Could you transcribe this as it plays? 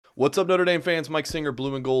What's up, Notre Dame fans? Mike Singer,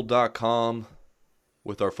 blueandgold.com,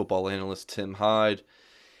 with our football analyst, Tim Hyde.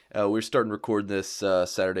 We're starting to record this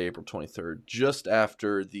Saturday, April 23rd, just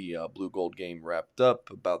after the Blue-Gold game wrapped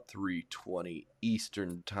up, about 3:20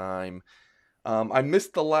 Eastern time. I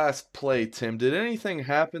missed the last play, Tim. Did anything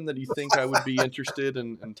happen that you think I would be interested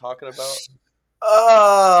in talking about?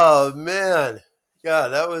 Oh man, yeah,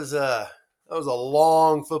 that was a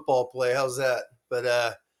long football play. How's that?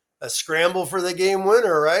 But a scramble for the game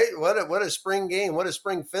winner, right? What a spring game! What a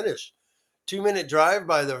spring finish! 2-minute drive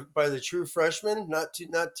by the true freshman. Not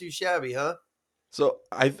too shabby, huh? So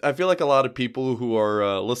I feel like a lot of people who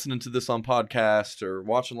are listening to this on podcast or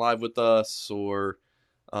watching live with us or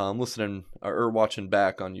listening or watching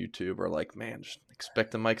back on YouTube are like, man, just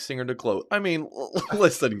expecting Mike Singer to gloat. I mean,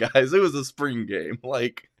 listen, guys, it was a spring game.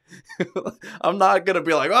 Like, I'm not gonna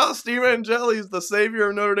be like, oh, Steve Angeli is the savior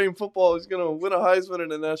of Notre Dame football. He's gonna win a Heisman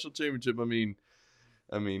and a national championship.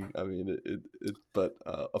 But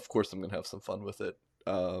of course, I'm gonna have some fun with it.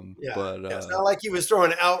 It's not like he was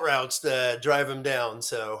throwing out routes to drive him down.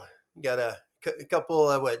 So got a couple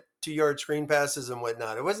of 2-yard screen passes and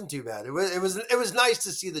whatnot. It wasn't too bad. It was nice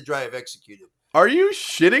to see the drive executed. Are you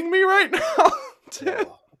shitting me right now, Tim?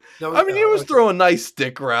 No, I mean, he was throwing nice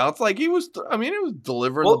stick routes. Like he was. He was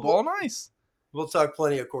delivering the ball nice. We'll talk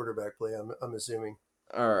plenty of quarterback play. I'm assuming.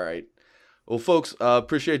 All right. Well, folks,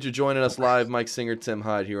 appreciate you joining us live. Mike Singer, Tim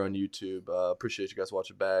Hyde here on YouTube. Appreciate you guys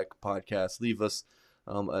watching back podcast. Leave us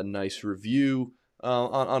a nice review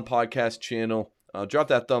on podcast channel. Drop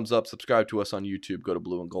that thumbs up. Subscribe to us on YouTube. Go to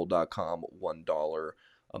blueandgold.com. $1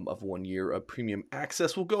 of 1 year of premium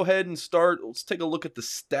access. We'll go ahead and start. Let's take a look at the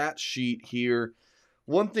stat sheet here.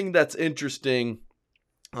 One thing that's interesting.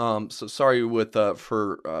 So sorry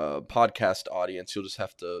for podcast audience. You'll just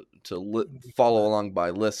have to follow along by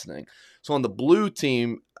listening. So on the blue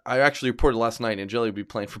team, I actually reported last night, Angeli will be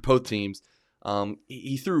playing for both teams.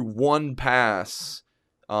 He threw one pass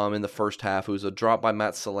in the first half. It was a drop by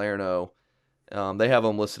Matt Salerno. They have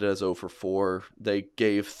him listed as 0 for 4. They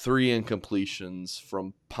gave 3 incompletions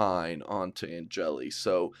from Pine onto Angeli.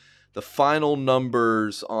 So the final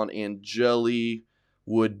numbers on Angeli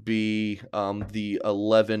would be the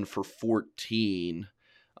 11 for 14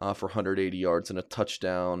 for 180 yards and a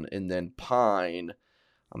touchdown. And then Pine,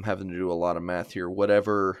 I'm having to do a lot of math here.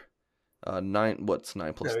 Whatever, 9 plus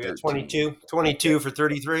 13? 22 for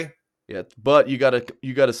 33. Yeah, but you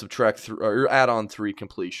gotta subtract or add on 3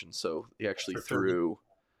 completions. So he actually threw,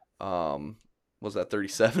 was that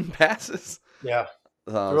 37 passes? Yeah,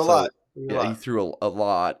 threw a lot. He threw a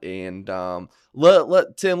lot, and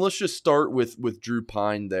let Tim. Let's just start with Drew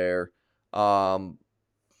Pine there. I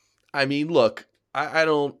mean, look, I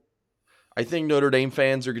don't. I think Notre Dame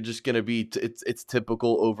fans are just going to be. It's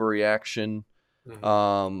typical overreaction.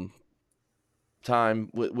 Mm-hmm. Time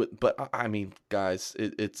but I mean, guys,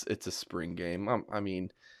 it's a spring game. I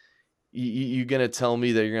mean, you're gonna tell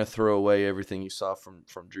me that you're gonna throw away everything you saw from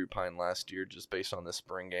Drew Pine last year just based on this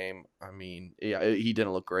spring game? I mean, yeah, he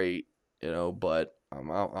didn't look great, but I'm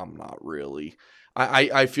not really.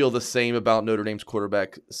 I feel the same about Notre Dame's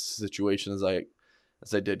quarterback situation as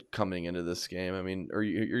I did coming into this game. I mean, are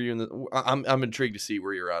you in the? I'm intrigued to see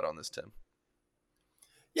where you're at on this, Tim.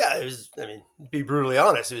 Yeah, it was. I mean, to be brutally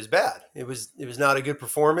honest, it was bad. It was not a good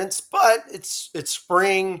performance, but it's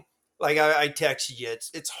spring. Like I texted you,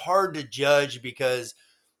 it's hard to judge because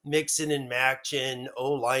mixing and matching,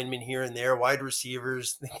 linemen here and there, wide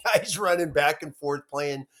receivers, the guys running back and forth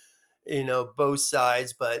playing, both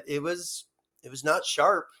sides. But it was not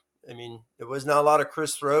sharp. I mean, there was not a lot of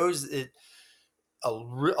crisp throws. A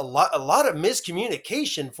lot of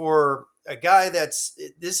miscommunication for a guy this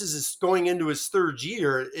is going into his third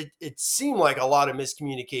year. It seemed like a lot of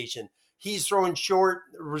miscommunication. He's throwing short,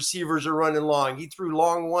 receivers are running long. He threw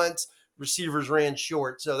long once, receivers ran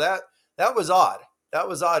short. So that was odd. That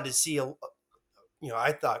was odd to see.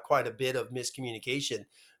 I thought quite a bit of miscommunication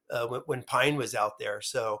when Pine was out there.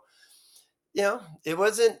 So, it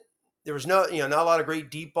wasn't. There was not a lot of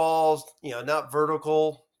great deep balls. Not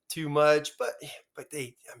vertical too much, but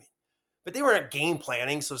they weren't game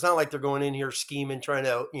planning, so it's not like they're going in here scheming, trying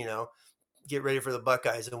to get ready for the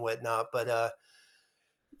Buckeyes and whatnot. But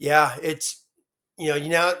it's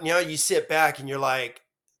now you sit back and you're like,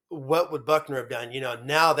 what would Buckner have done?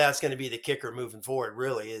 Now that's going to be the kicker moving forward.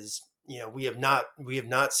 Really is we have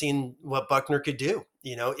not seen what Buckner could do.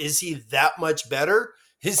 Is he that much better?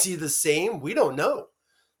 Is he the same? We don't know.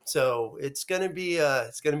 So it's going to be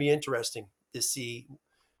interesting to see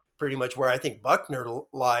pretty much where I think Buckner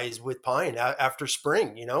lies with Pine after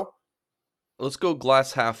spring, Let's go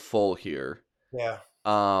glass half full here. Yeah.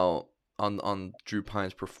 On Drew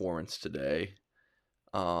Pine's performance today.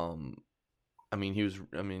 Um,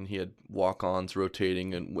 he had walk-ons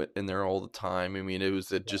rotating and in there all the time. I mean, it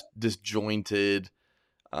was a just disjointed,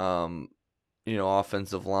 um,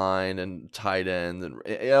 offensive line and tight end, and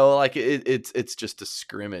like it's just a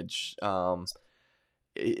scrimmage.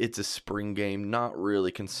 It's a spring game. Not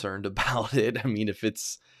really concerned about it. I mean, if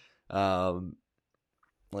it's,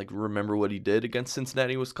 like, remember what he did against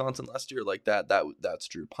Cincinnati, Wisconsin last year, like that's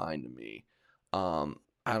Drew Pine to me.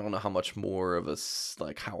 I don't know how much more of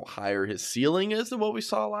like how higher his ceiling is than what we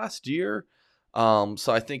saw last year. So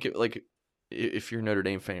I think if you're a Notre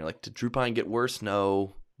Dame fan, you're like, did Drew Pine get worse?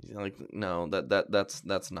 No. Like, no,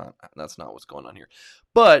 that's not what's going on here.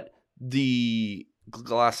 But the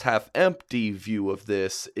glass half empty view of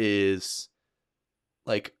this is,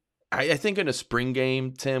 like, I think in a spring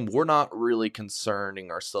game, Tim, we're not really concerning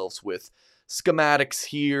ourselves with schematics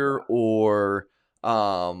here or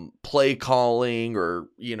play calling, or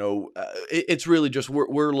it's really just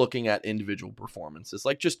we're looking at individual performances,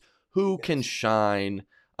 like just who can shine.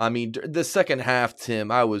 I mean, the second half, Tim,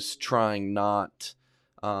 I was trying not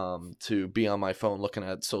to be on my phone looking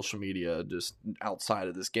at social media just outside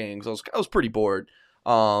of this game, because I was pretty bored.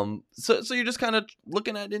 So you're just kind of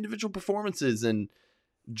looking at individual performances, and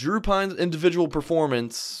Drew Pine's individual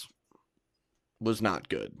performance was not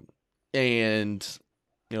good. And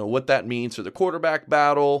what that means for the quarterback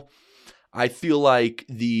battle, I feel like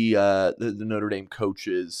the Notre Dame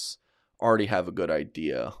coaches already have a good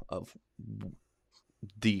idea of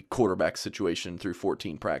the quarterback situation through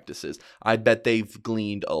 14 practices. I bet they've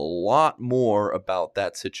gleaned a lot more about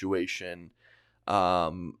that situation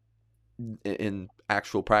in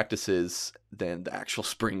actual practices than the actual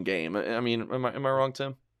spring game. I mean, am I wrong,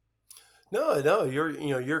 Tim? No,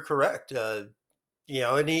 you're correct. And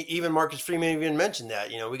even Marcus Freeman even mentioned that.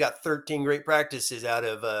 We got 13 great practices out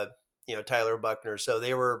of Tyler Buckner, so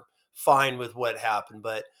they were fine with what happened.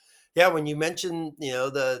 But yeah, when you mentioned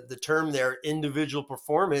the term there, individual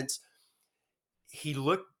performance, he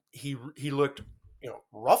looked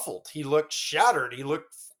ruffled. He looked shattered. He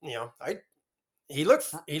looked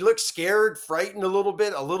he looked scared, frightened a little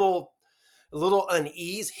bit, a little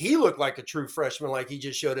unease. He looked like a true freshman, like he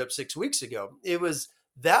just showed up 6 weeks ago.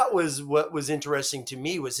 That was what was interesting to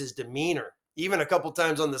me, was his demeanor. Even a couple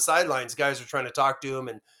times on the sidelines, guys were trying to talk to him,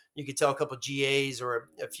 and you could tell a couple GAs or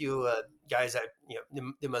a few guys that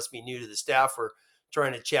they must be new to the staff were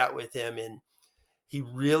trying to chat with him, and he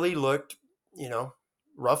really looked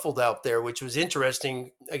ruffled out there, which was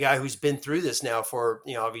interesting. A guy who's been through this now for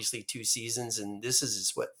obviously 2 seasons, and this is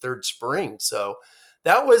his third spring. So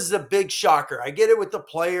that was a big shocker. I get it with the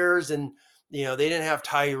players, and they didn't have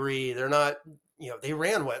Tyree. They're not. They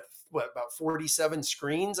ran what about 47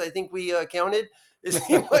 screens, I think we counted. It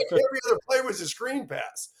seemed like every other play was a screen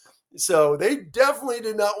pass. So they definitely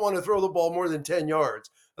did not want to throw the ball more than 10 yards.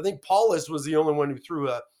 I think Paulus was the only one who threw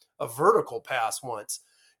a vertical pass once.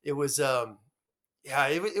 It was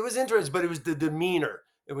it was interesting, but it was the demeanor.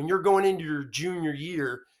 And when you're going into your junior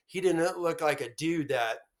year, he didn't look like a dude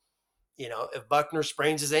that, if Buckner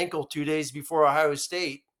sprains his ankle 2 days before Ohio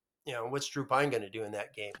State, what's Drew Pine going to do in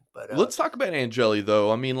that game? But let's talk about Angeli,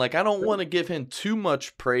 though. I mean, like, I don't want to give him too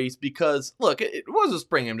much praise because, look, it was a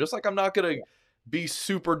spring game. Just like I'm not going to be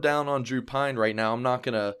super down on Drew Pine right now. I'm not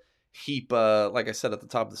going to heap, like I said at the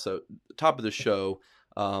top of the show,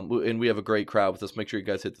 and we have a great crowd with us. Make sure you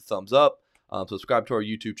guys hit the thumbs up. Subscribe to our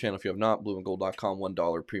YouTube channel if you have not. blueandgold.com,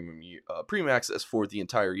 $1 premium access for the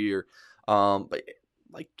entire year. But,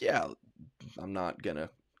 like, yeah, I'm not going to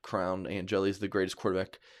crown Angeli as the greatest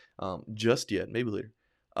quarterback just yet. Maybe later.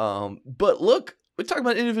 But look, we're talking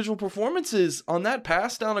about individual performances on that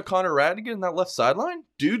pass down to Connor Radigan in that left sideline.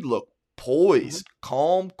 Dude looked poised,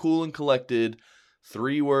 calm, cool, and collected.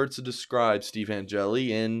 3 words to describe Steve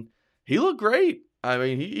Angeli, and he looked great. I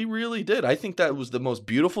mean, he really did. I think that was the most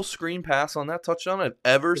beautiful screen pass on that touchdown I've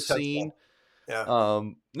ever seen. Yeah.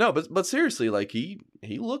 No, but seriously, like he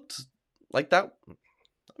looked like that.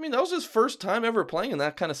 I mean, that was his first time ever playing in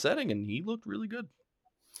that kind of setting, and he looked really good.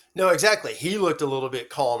 No, exactly. He looked a little bit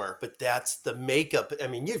calmer, but that's the makeup. I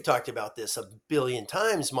mean, you've talked about this a billion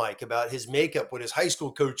times, Mike, about his makeup, what his high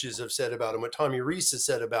school coaches have said about him, what Tommy Reese has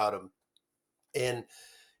said about him. And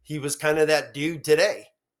he was kind of that dude today.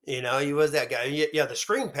 He was that guy. Yeah, the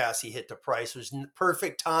screen pass he hit to Price was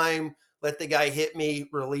perfect time. Let the guy hit me,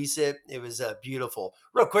 release it. It was beautiful.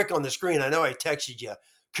 Real quick on the screen, I know I texted you.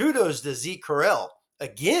 Kudos to Zeke Correll.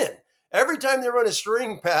 Again, every time they run a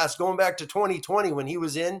screen pass, going back to 2020 when he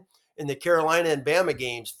was in the Carolina and Bama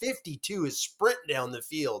games, 52 is sprint down the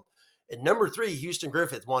field. And number 3, Houston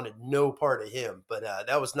Griffith wanted no part of him. But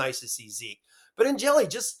that was nice to see Zeke. But Angeli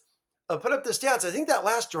just put up the stats. I think that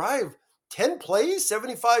last drive, 10 plays,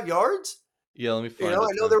 75 yards. Yeah, let me You find know, I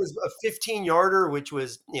it know then. there was a 15-yarder, which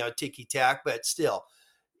was, ticky-tack, but still,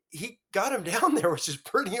 he got him down there, which is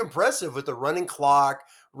pretty impressive with the running clock,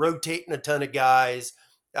 rotating a ton of guys.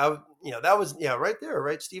 That was, right there,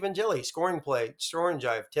 right? Stephen Jelly, scoring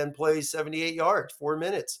drive, 10 plays, 78 yards, 4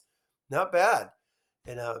 minutes. Not bad.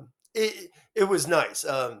 And it was nice.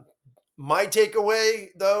 My takeaway,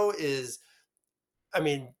 though, is, I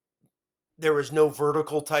mean, there was no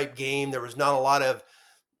vertical type game. There was not a lot of,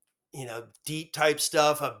 deep type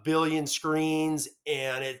stuff, a billion screens.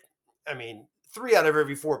 And I mean, 3 out of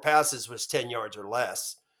every 4 passes was 10 yards or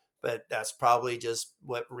less. But that's probably just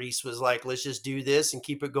what Reese was like. Let's just do this and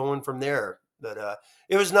keep it going from there. But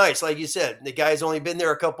it was nice. Like you said, the guy's only been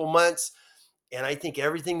there a couple months. And I think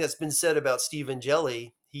everything that's been said about Stephen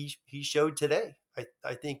Jelly, he showed today.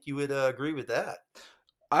 I think you would agree with that.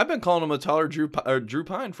 I've been calling him a taller Drew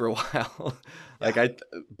Pine for a while. Yeah.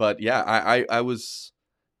 But yeah, I was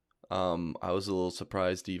a little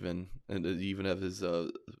surprised even of his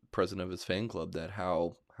president of his fan club that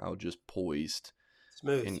how just poised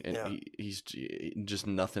Smooth. and Yeah. he's just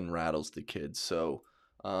nothing rattles the kid. So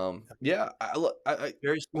yeah,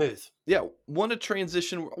 Very smooth. yeah, want to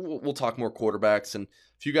transition. We'll talk more quarterbacks, and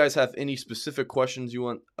if you guys have any specific questions you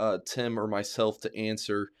want Tim or myself to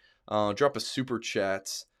answer, drop a super chat.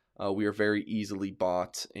 We are very easily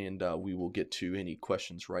bought, and we will get to any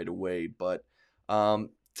questions right away. But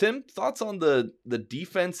Tim, thoughts on the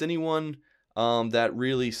defense? Anyone that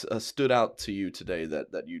really stood out to you today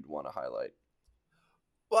that you'd want to highlight?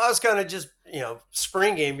 Well, I was kind of just,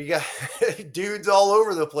 spring game. You got dudes all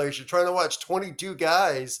over the place. You're trying to watch 22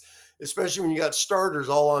 guys, especially when you got starters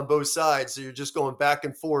all on both sides. So you're just going back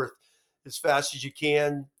and forth as fast as you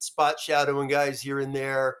can, spot shadowing guys here and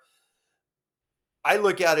there. I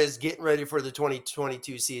look at it as getting ready for the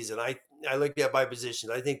 2022 season. I look at by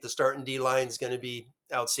positions. I think the starting D line is going to be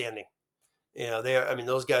outstanding.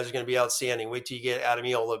 Those guys are going to be outstanding. Wait till you get Adam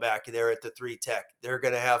Iola back there at the 3 tech. They're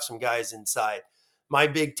going to have some guys inside. My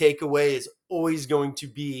big takeaway is always going to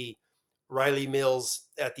be Riley Mills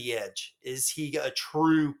at the edge. Is he a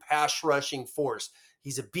true pass rushing force?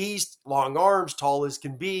 He's a beast, long arms, tall as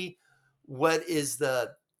can be. What's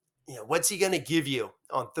he going to give you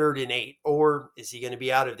on 3rd and 8? Or is he going to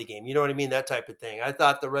be out of the game? You know what I mean? That type of thing. I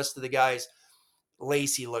thought the rest of the guys,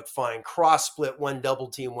 Lacey looked fine. Cross split one double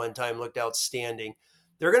team one time, looked outstanding.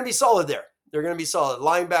 They're going to be solid there. They're going to be solid.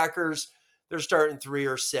 Linebackers, their starting 3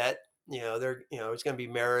 are set. It's going to be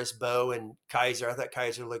Maris, Bo, and Kaiser. I thought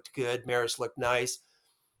Kaiser looked good. Maris looked nice.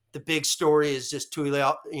 The big story is just Tui,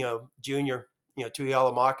 Junior, Tui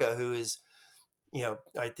Alamaka, who is,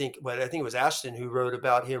 I think it was Ashton who wrote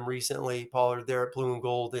about him recently, Pollard there at Blue and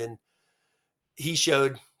Gold, and he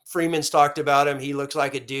showed. Freeman's talked about him. He looks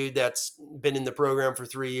like a dude that's been in the program for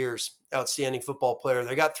 3 years. Outstanding football player.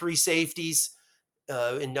 They got 3 safeties,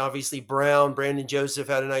 and obviously Brandon Joseph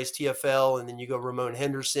had a nice TFL, and then you go Ramon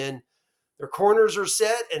Henderson. Their corners are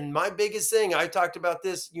set, and my biggest thing, I talked about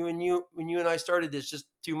this when you and I started this just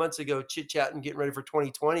 2 months ago, chit-chatting, getting ready for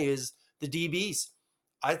 2020, is the DBs.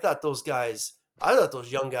 I thought those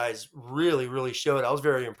young guys really, really showed. I was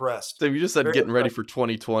very impressed. So you just said Very getting ready impressed. for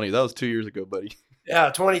 2020. That was 2 years ago, buddy. Yeah,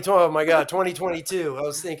 2020. Oh my God, 2022. I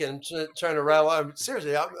was thinking, trying to rattle.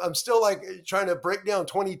 Seriously, I'm still like trying to break down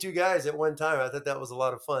 22 guys at one time. I thought that was a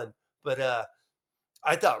lot of fun. But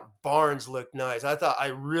I thought Barnes looked nice. I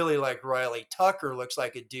really like Riley. Tucker looks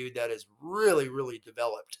like a dude that has really, really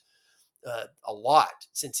developed a lot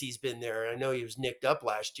since he's been there. And I know he was nicked up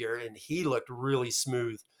last year, and he looked really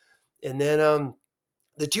smooth. And then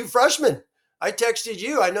the 2 freshmen. I texted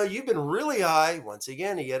you. I know you've been really high. Once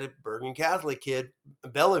again, he had a Bergen Catholic kid,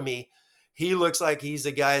 Bellamy. He looks like he's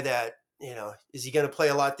a guy that, is he going to play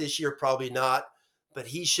a lot this year? Probably not. But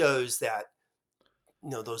he shows that,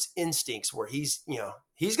 those instincts where he's going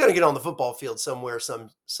to get on the football field somewhere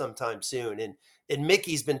sometime soon. And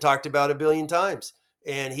Mickey's been talked about a billion times.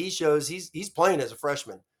 And he shows he's playing as a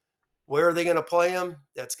freshman. Where are they going to play him?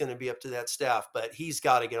 That's going to be up to that staff. But he's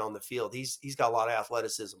got to get on the field. He's got a lot of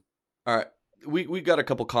athleticism. All right. We got a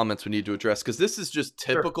couple comments we need to address because this is just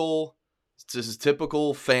typical. Sure. This is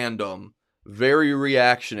typical fandom, very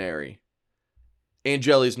reactionary.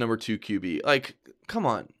 Angeli's number 2 QB. Like, come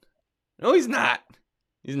on. No, he's not.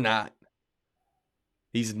 He's not.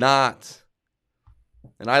 He's not.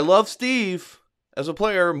 And I love Steve as a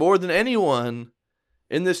player more than anyone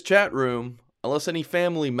in this chat room, unless any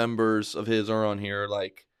family members of his are on here.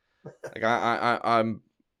 Like I'm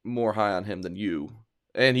more high on him than you.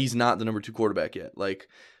 And he's not the number 2 quarterback yet. Like,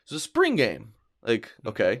 it's a spring game. Like,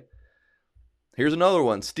 okay. Here's another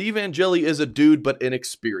one. Steve Angeli is a dude, but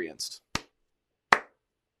inexperienced.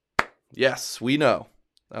 Yes, we know.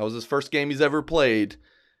 That was his first game he's ever played,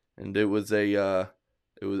 and it was a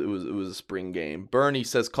spring game. Bernie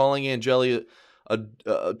says calling Angeli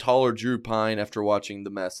a taller Drew Pine after watching the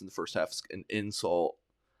mess in the first half is an insult.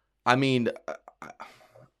 I mean,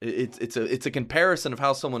 it's a comparison of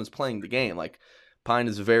how someone is playing the game. Like Pine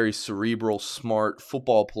is a very cerebral, smart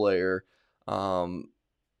football player.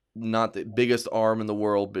 Not the biggest arm in the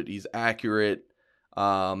world, but he's accurate.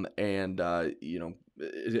 And a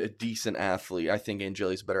decent athlete. I think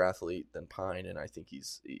Angeli's a better athlete than Pine, and I think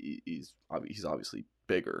he's obviously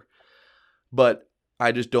bigger. But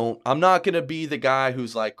I just don't. I'm not gonna be the guy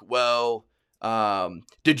who's like, well,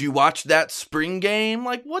 did you watch that spring game?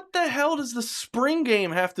 Like, what the hell does the spring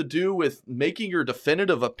game have to do with making your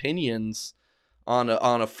definitive opinions on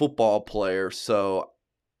a football player? So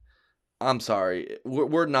I'm sorry,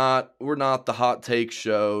 we're not the hot take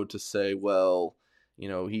show to say, well,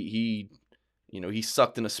 he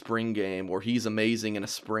sucked in a spring game or he's amazing in a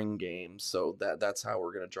spring game. So that's how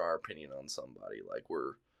we're gonna draw our opinion on somebody. Like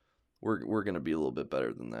we're gonna be a little bit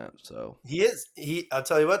better than that. So He is. I'll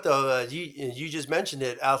tell you what, though. You just mentioned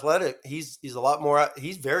it. Athletic. He's a lot more.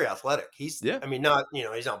 He's very athletic. He's. yeah, I mean, not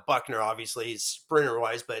he's not Buckner, obviously. He's sprinter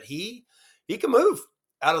wise, but he can move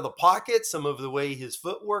out of the pocket. Some of the way his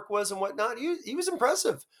footwork was and whatnot. He was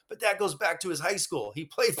impressive. But that goes back to his high school. He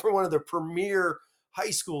played for one of the premier high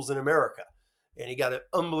schools in America, and he got an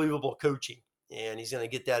unbelievable coaching. And he's going to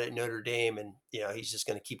get that at Notre Dame, and he's just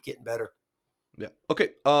going to keep getting better. yeah. Okay.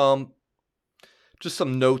 Just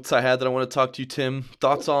some notes I had that I want to talk to you, Tim.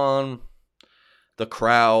 Thoughts on the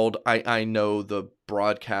crowd? I know the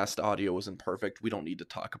broadcast audio wasn't perfect. We don't need to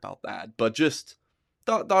talk about that. But just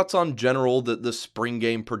thoughts on general the spring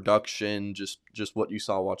game production, just what you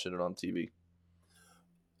saw watching it on TV.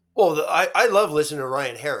 Well, I love listening to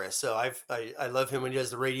Ryan Harris. So I love him when he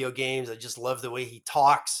does the radio games. I just love the way he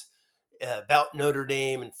talks about Notre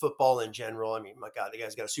Dame and football in general. I mean, my God, the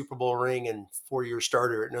guy's got a Super Bowl ring and 4-year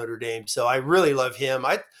starter at Notre Dame. So I really love him.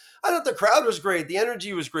 I thought the crowd was great. The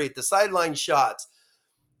energy was great. The sideline shots.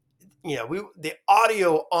 The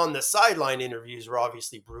audio on the sideline interviews were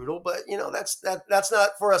obviously brutal, but that's not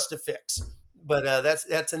for us to fix. But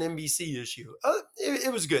that's an NBC issue.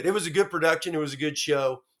 It was good. It was a good production. It was a good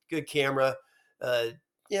show. Good camera. Uh,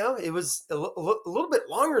 it was a little bit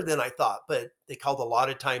longer than I thought, but they called a lot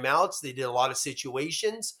of timeouts. They did a lot of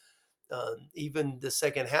situations. Even the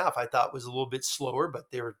second half, I thought was a little bit slower, but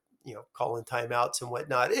they were, calling timeouts and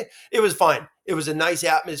whatnot. It was fine. It was a nice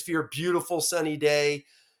atmosphere, beautiful sunny day.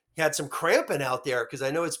 Had some cramping out there because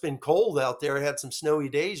I know it's been cold out there. I had some snowy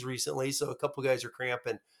days recently, so a couple guys are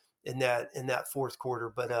cramping in that fourth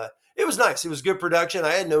quarter. But it was nice. It was good production.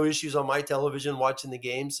 I had no issues on my television watching the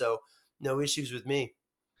game, so no issues with me.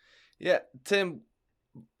 Yeah, Tim,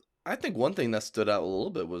 I think one thing that stood out a little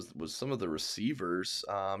bit was some of the receivers.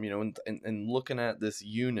 And looking at this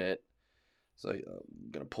unit, so I'm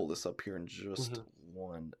gonna pull this up here in just Mm-hmm.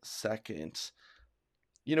 1 second.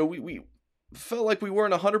 We felt like we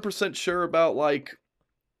weren't 100% sure about like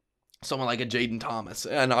someone like a Jaden Thomas,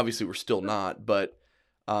 and obviously we're still not. But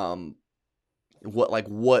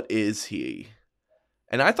what is he?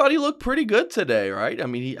 And I thought he looked pretty good today, right? I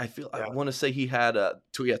mean, I want to say he had a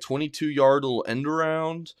 22-yard little end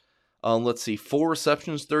around. Let's see, 4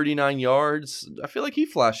 receptions, 39 yards. I feel like he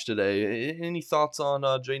flashed today. Any thoughts on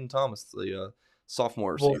Jaden Thomas, the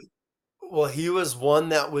sophomore receiver? Well, he was one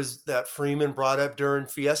that Freeman brought up during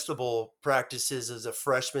Fiesta Bowl practices as a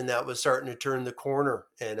freshman that was starting to turn the corner,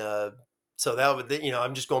 and so that would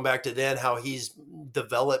I'm just going back to then how he's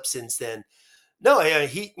developed since then. No, yeah,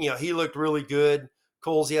 he looked really good.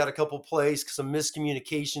 Colsey had a couple plays, some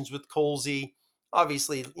miscommunications with Colsey.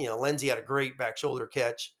 Obviously, Lindsey had a great back shoulder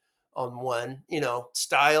catch on one.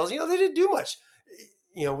 Styles, they didn't do much.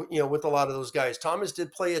 With a lot of those guys, Thomas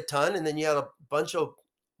did play a ton, and then you had a bunch of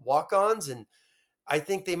walk-ons, and I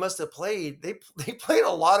think they must have played. They played a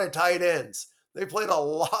lot of tight ends. They played a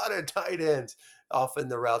lot of tight ends off in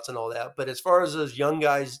the routes and all that. But as far as those young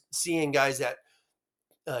guys, seeing guys that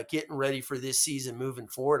getting ready for this season moving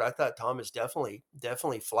forward, I thought Thomas definitely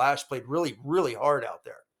flashed, played really, really hard out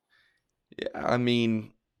there. Yeah, I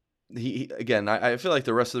mean, he again. I feel like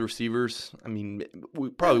the rest of the receivers. I mean, we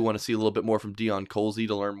probably want to see a little bit more from Deion Colsey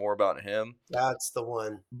to learn more about him. That's the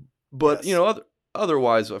one. But Yes.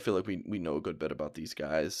 otherwise, I feel like we know a good bit about these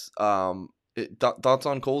guys. Thoughts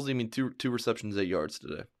on Colsey? I mean, two receptions, 8 yards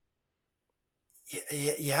today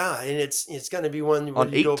Yeah, and it's going to be one where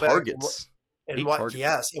on you go eight back targets. and Eight watch. targets.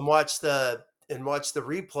 Yes, and watch the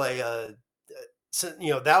replay. So,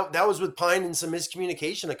 that was with Pine and some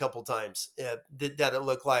miscommunication a couple times that it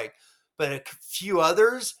looked like, but a few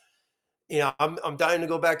others. I'm dying to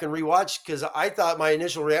go back and rewatch because I thought my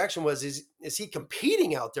initial reaction was, is he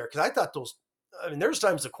competing out there? Because I thought there's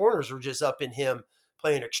times the corners were just up in him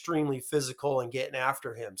playing extremely physical and getting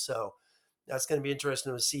after him. So that's going to be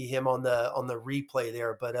interesting to see him on the replay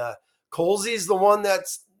there. But Colsey's the one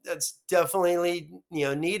that's definitely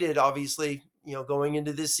needed. Obviously, going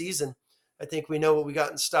into this season, I think we know what we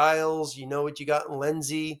got in Styles. What you got in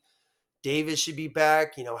Lindsey. Davis should be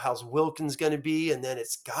back. How's Wilkins going to be? And then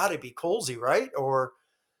it's got to be Colsey, right? Or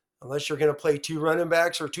unless you're going to play 2 running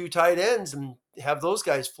backs or 2 tight ends and have those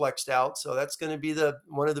guys flexed out. So that's going to be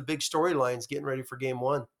one of the big storylines getting ready for game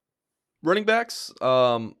 1. Running backs,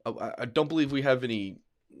 I don't believe we have any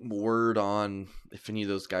word on if any of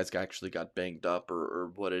those guys actually got banged up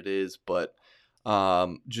or what it is, but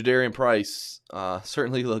Jadarian Price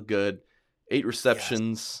certainly looked good. 8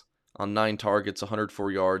 receptions on 9 targets,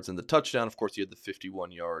 104 yards, and the touchdown. Of course, he had the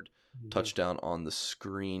 51-yard touchdown on the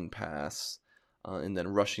screen pass, and then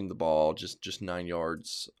rushing the ball just 9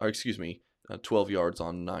 yards. Or excuse me, 12 yards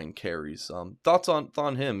on 9 carries. Thoughts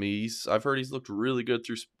on him? I've heard he's looked really good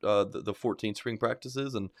through the 14 spring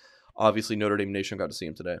practices, and obviously Notre Dame Nation got to see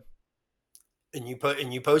him today. And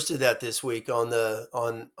you posted that this week on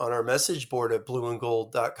our message board at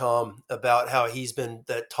blueandgold.com about how he's been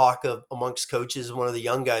that talk of amongst coaches, one of the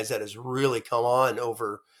young guys that has really come on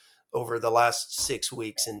over the last 6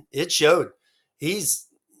 weeks, and it showed. His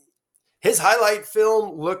highlight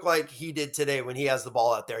film looked like he did today when he has the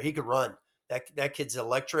ball out there. He could run. That kid's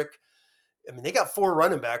electric. I mean, they got 4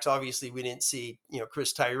 running backs. Obviously, we didn't see,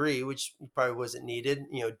 Chris Tyree, which probably wasn't needed.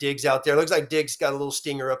 Diggs out there. Looks like Diggs got a little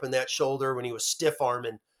stinger up in that shoulder when he was stiff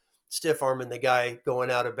arming the guy going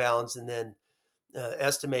out of bounds. And then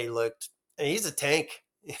Estime looked, and he's a tank.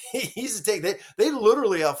 He's a tank. They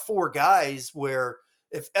literally have 4 guys where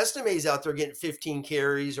if Estime's out there getting 15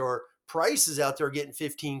 carries or Price is out there getting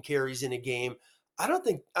 15 carries in a game, I don't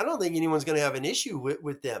think anyone's going to have an issue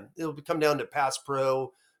with them. It'll come down to pass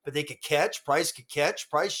pro, but they could catch. Price could catch.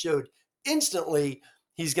 Price showed instantly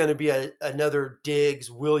he's going to be another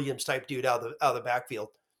Diggs, Williams type dude out of the backfield.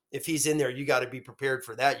 If he's in there, you got to be prepared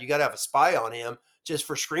for that. You got to have a spy on him just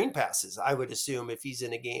for screen passes, I would assume, if he's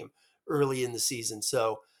in a game early in the season.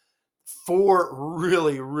 So 4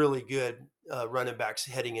 really, really good running backs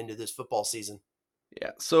heading into this football season.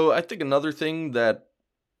 Yeah, so I think another thing that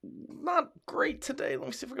not great today, let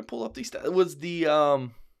me see if I can pull up these stats, was the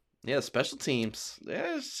special teams.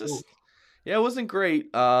 Yeah, it's just it wasn't great.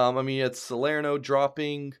 It's Salerno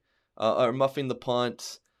dropping or muffing the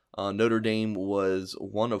punt. Notre Dame was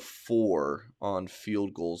 1 of 4 on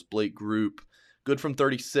field goals. Blake Group, good from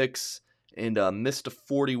 36 and missed a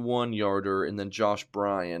 41-yarder, and then Josh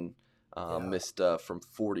Bryan missed from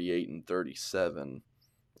 48 and 37.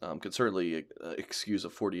 Could certainly excuse a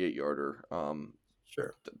 48-yarder.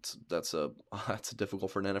 Sure, that's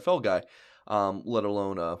difficult for an NFL guy, let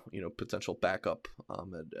alone a potential backup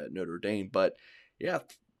at Notre Dame. But yeah,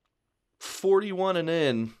 41 and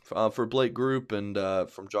in for Blake Group and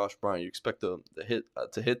from Josh Bryan. You expect to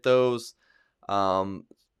hit those.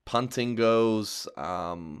 Punting goes.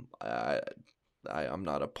 I'm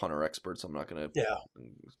not a punter expert, so I'm not going to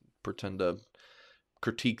pretend to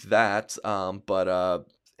critique that. But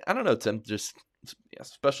I don't know, Tim. Just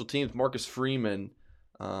special teams. Marcus Freeman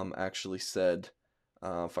actually said,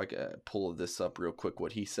 if I could pull this up real quick,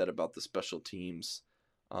 what he said about the special teams.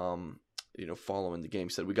 Following the game,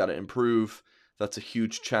 he said, "We got to improve. That's a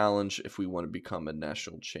huge challenge. If we want to become a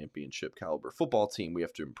national championship caliber football team, we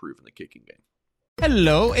have to improve in the kicking game."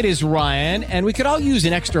 Hello, it is Ryan, and we could all use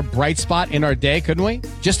an extra bright spot in our day, couldn't we?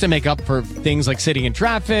 Just to make up for things like sitting in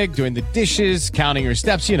traffic, doing the dishes, counting your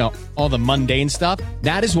steps, all the mundane stuff.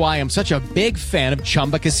 That is why I'm such a big fan of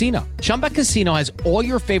Chumba Casino. Chumba Casino has all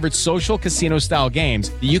your favorite social casino-style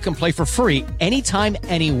games that you can play for free anytime,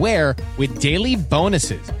 anywhere with daily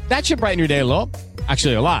bonuses. That should brighten your day a little.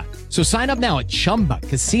 Actually, a lot. So sign up now at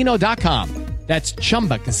ChumbaCasino.com. That's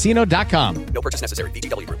ChumbaCasino.com. No purchase necessary.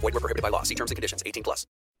 VGW Group. Void where prohibited by law. See terms and conditions. 18+.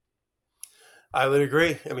 I would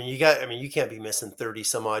agree. You can't be missing 30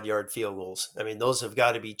 some odd yard field goals. Those have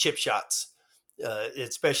got to be chip shots,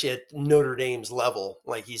 especially at Notre Dame's level.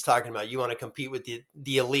 Like he's talking about, you want to compete with the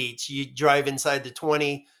elites. You drive inside the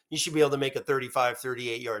 20, you should be able to make a 35,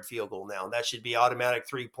 38 yard field goal now. That should be automatic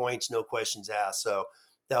 3 points, no questions asked. So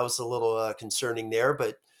that was a little concerning there,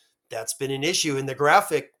 but that's been an issue in the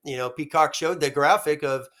graphic. Peacock showed the graphic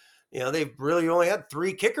of, they've really only had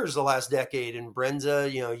 3 kickers the last decade, and Brenza,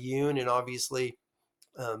 Yoon, and obviously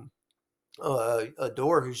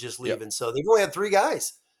Adore, who's just leaving. Yep. So they've only had 3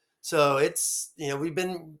 guys. So it's, we've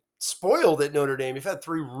been spoiled at Notre Dame. We've had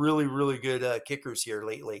 3 really, really good kickers here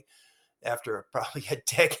lately. after probably a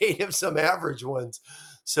decade of some average ones.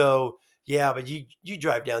 So yeah, but you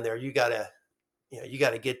drive down there, you gotta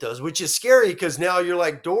get those, which is scary because now you're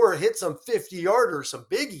like, Dora hit some 50-yarder, some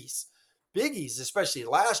biggies, especially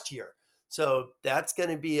last year. So that's going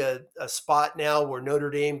to be a spot now where Notre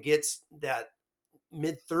Dame gets that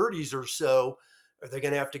mid 30s or so, or they're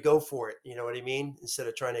going to have to go for it. You know what I mean? Instead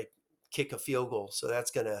of trying to kick a field goal. So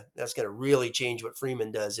that's gonna really change what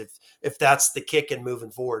Freeman does if that's the kick and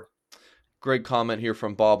moving forward. Great comment here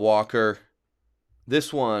from Bob Walker.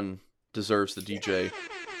 This one deserves the DJ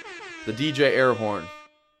air horn.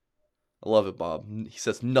 I love it, Bob. He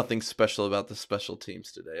says nothing special about the special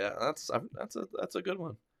teams today. Yeah, that's a good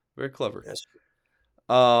one. Very clever. That's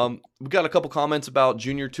true. We got a couple comments about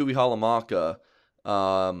Junior Tui Halamaka.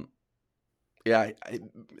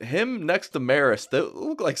 Him next to Maris, they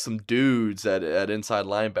look like some dudes at inside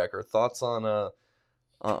linebacker. Thoughts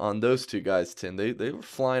on those two guys, Tim? They were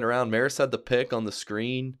flying around. Maris had the pick on the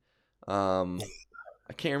screen.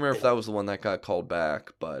 I can't remember if that was the one that got called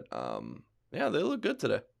back, but they look good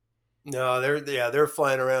today. No, they're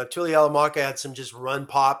flying around. Tuli Alamaka had some just run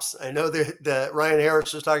pops. I know that Ryan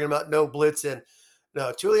Harris was talking about no blitzing.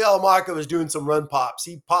 No, Tuli Alamaka was doing some run pops.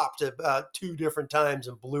 He popped about 2 different times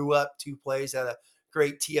and blew up 2 plays. Had a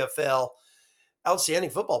great TFL. Outstanding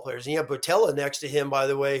football players. And you have Botella next to him, by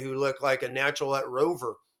the way, who looked like a natural at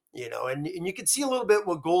Rover. And you can see a little bit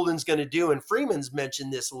what Golden's going to do. And Freeman's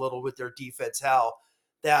mentioned this a little with their defense, how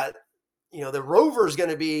that, the Rover is going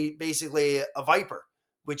to be basically a Viper,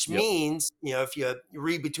 which means, if you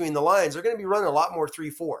read between the lines, they're going to be running a lot more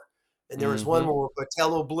 3-4. And there was one where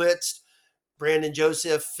Botello blitzed, Brandon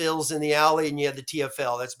Joseph fills in the alley, and you have the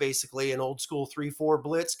TFL. That's basically an old school 3-4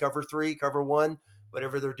 blitz, cover 3, cover 1,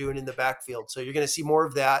 whatever they're doing in the backfield. So you're going to see more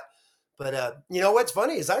of that. But what's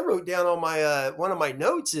funny is I wrote down on my one of my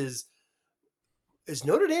notes is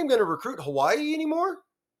Notre Dame going to recruit Hawaii anymore?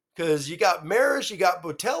 Because you got Maris, you got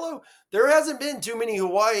Botello. There hasn't been too many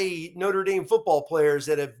Hawaii Notre Dame football players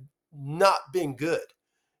that have not been good.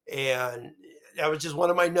 And that was just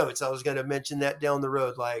one of my notes. I was going to mention that down the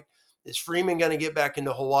road. Like, is Freeman going to get back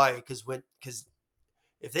into Hawaii? Because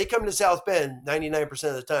if they come to South Bend, 99%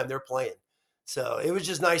 of the time they're playing. So it was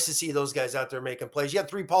just nice to see those guys out there making plays. You had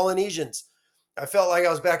 3 Polynesians. I felt like I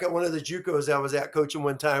was back at one of the JUCOs I was at coaching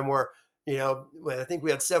one time where, I think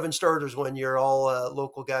we had 7 starters one year, all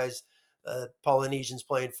local guys, Polynesians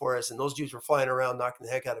playing for us. And those dudes were flying around, knocking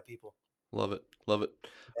the heck out of people. Love it. Love it.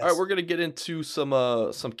 Yes. All right, we're going to get into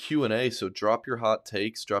some Q&A. So drop your hot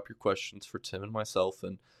takes, drop your questions for Tim and myself,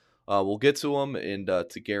 and we'll get to them. And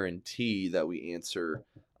to guarantee that we answer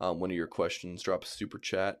one of your questions, drop a super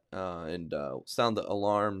chat and sound the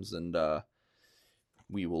alarms, and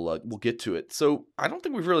we'll get to it. So I don't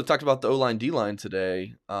think we've really talked about the O-line, D-line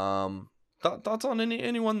today. Thoughts on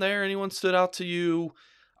anyone there? Anyone stood out to you?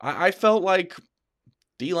 I felt like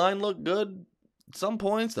D-line looked good at some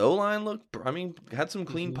points. The O-line had some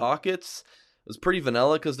clean pockets. It was pretty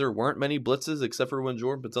vanilla because there weren't many blitzes except for when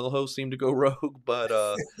Jordan Patelho seemed to go rogue. But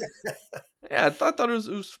I thought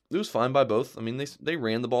it was fine by both. I mean, they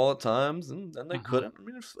ran the ball at times and they couldn't. I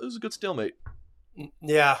mean, it was a good stalemate.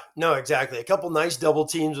 Yeah, no, exactly. A couple nice double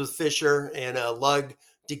teams with Fisher and Lugg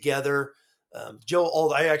together. Joe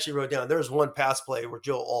Alt, I actually wrote down, there's one pass play where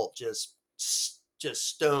Joe Alt just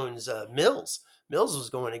stones Mills. Mills was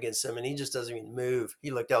going against him, and he just doesn't even move.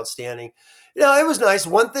 He looked outstanding. It was nice.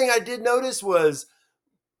 One thing I did notice was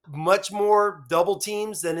much more double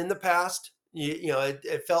teams than in the past.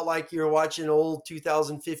 It felt like you were watching old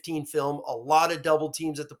 2015 film, a lot of double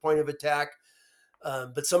teams at the point of attack.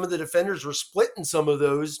 But some of the defenders were splitting some of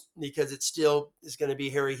those because it still is going to be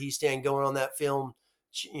Harry Heastan going on that film,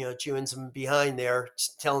 chewing some behind there,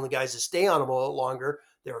 telling the guys to stay on them a little longer.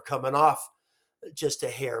 They were coming off just a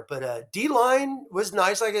hair. But D-line was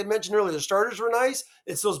nice. Like I mentioned earlier, the starters were nice.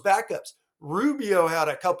 It's those backups. Rubio had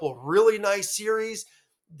a couple really nice series.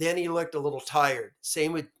 Then he looked a little tired.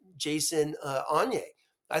 Same with Jason Anye.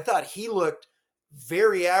 I thought he looked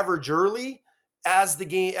very average early. As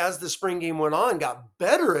the spring game went on, got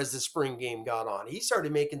better as the spring game got on. He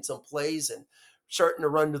started making some plays and starting to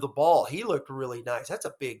run to the ball. He looked really nice. That's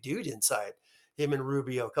a big dude inside. Him and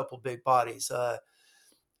Rubio, a couple big bodies.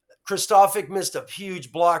 Kristofic missed a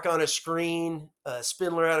huge block on a screen.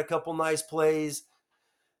 Spindler had a couple nice plays.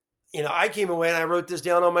 I came away and I wrote this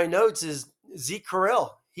down on my notes is Zeke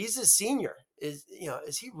Correll. He's a senior. Is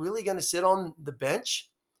he really going to sit on the bench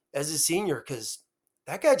as a senior? Because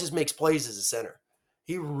that guy just makes plays as a center.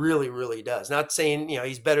 He really, really does. Not saying,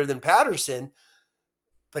 he's better than Patterson,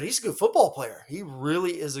 but he's a good football player. He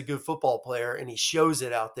really is a good football player, and he shows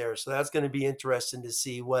it out there. So that's going to be interesting to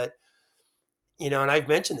see what, and I've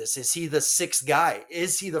mentioned this, is he the sixth guy?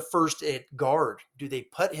 Is he the first at guard? Do they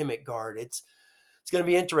put him at guard? It's going to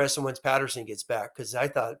be interesting once Patterson gets back, because I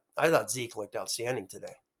thought Zeke looked outstanding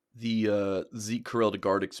today. The Zeke Correll to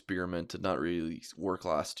guard experiment did not really work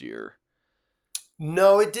last year.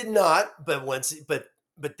 No, it did not. But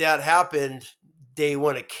but that happened day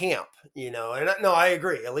one of camp, And I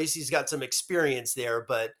agree. At least he's got some experience there,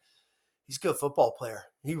 but he's a good football player.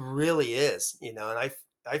 He really is, And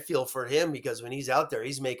I feel for him, because when he's out there,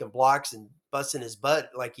 he's making blocks and busting his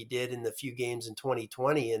butt like he did in the few games in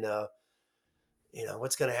 2020. And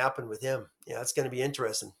what's going to happen with him? Yeah, it's going to be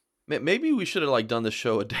interesting. Maybe we should have done the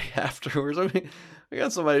show a day afterwards. I mean, we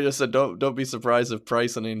got somebody just said, "Don't be surprised if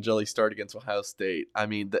Price and Angeli start against Ohio State." I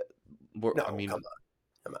mean, come on.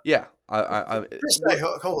 Yeah, hold on.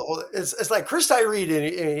 It's like Chris Tyree,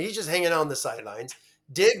 and he's just hanging on the sidelines.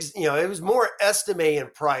 Diggs, it was more Estime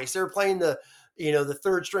and Price. They were playing the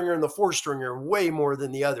third stringer and the fourth stringer way more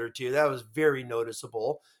than the other two. That was very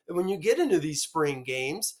noticeable. And when you get into these spring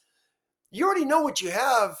games, you already know what you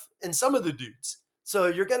have in some of the dudes. So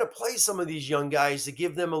you're going to play some of these young guys to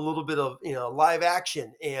give them a little bit of, live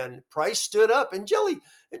action. And Price stood up, and Jelly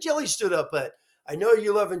stood up. But I know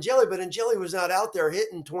you love Angeli, but Angeli was not out there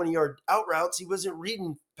hitting 20-yard out routes. He wasn't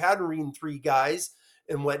pattern reading three guys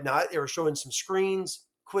and whatnot. They were showing some screens,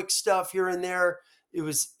 quick stuff here and there. It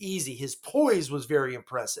was easy. His poise was very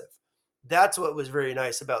impressive. That's what was very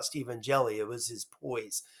nice about Steve Angeli. It was his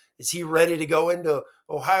poise. Is he ready to go into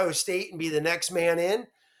Ohio State and be the next man in?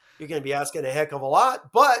 You're going to be asking a heck of a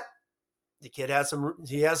lot, but the kid has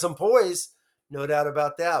some poise, no doubt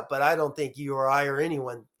about that. But I don't think you or I or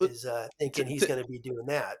anyone is thinking he's going to be doing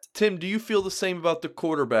that. Tim, do you feel the same about the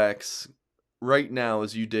quarterbacks right now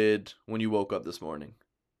as you did when you woke up this morning?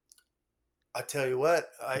 I tell you what,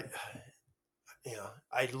 I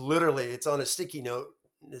literally, it's on a sticky note.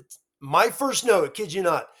 It's my first note, kid you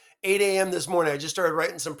not, 8 a.m. this morning. I just started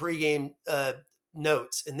writing some pregame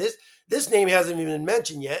notes, and this name hasn't even been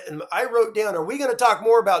mentioned yet. And I wrote down, are we going to talk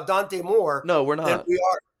more about Dante Moore? No, we're not.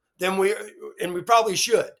 And we probably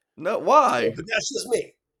should. No, why? But that's just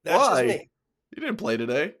me. Why? You didn't play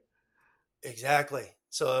today. Exactly.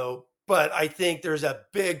 So, but I think there's a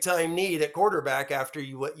big time need at quarterback after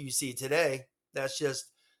what you see today. That's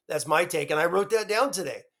my take. And I wrote that down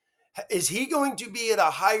today. Is he going to be at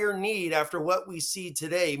a higher need after what we see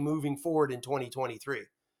today moving forward in 2023?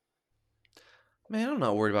 Man, I'm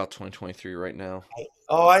not worried about 2023 right now.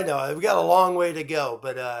 Oh, I know. We got a long way to go,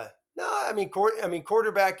 but no, I mean,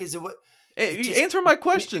 quarterback is what. Hey, answer my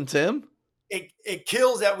question, Tim. It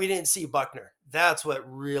kills that we didn't see Buckner. That's what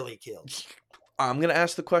really kills. I'm gonna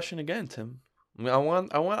ask the question again, Tim. I mean, I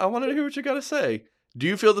want to hear what you got to say. Do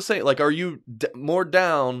you feel the same? Like, are you more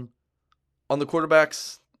down on the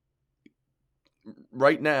quarterbacks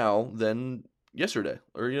right now than yesterday,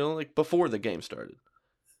 or before the game started?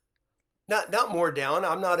 Not more down.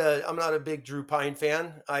 I'm not a big Drew Pine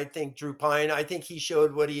fan. I think he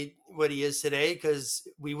showed what he is today, because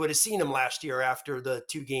we would have seen him last year after the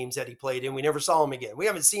two games that he played in. We never saw him again. We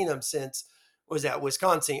haven't seen him since, was that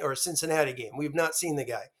Wisconsin or Cincinnati game. We've not seen the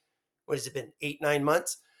guy. What has it been, 8-9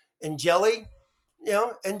 months? Angeli,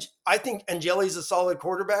 and I think Angeli's a solid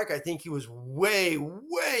quarterback. I think he was way,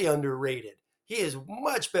 way underrated. He is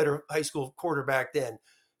much better high school quarterback than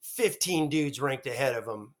 15 dudes ranked ahead of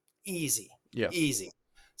him. Easy.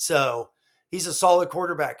 So he's a solid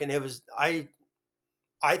quarterback. And I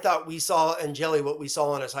thought we saw Angeli what we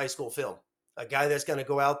saw on his high school film, a guy that's going to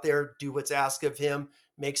go out there, do what's asked of him,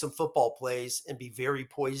 make some football plays, and be very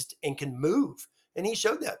poised and can move. And he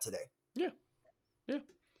showed that today.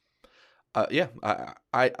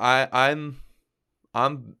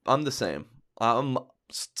 I'm the same. I'm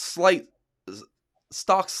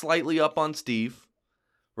stock slightly up on Steve,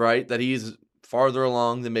 right? That he's farther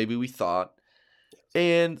along than maybe we thought,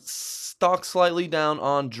 and stock slightly down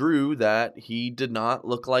on Drew, that he did not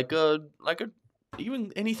look like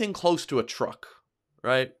even anything close to a truck,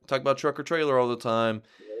 right? Talk about truck or trailer all the time.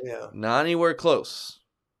 Yeah. Not anywhere close.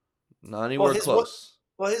 Close.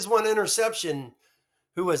 His one interception,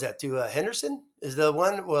 who was that to? Henderson is the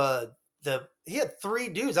one. He had three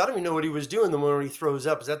dudes. I don't even know what he was doing the one where he throws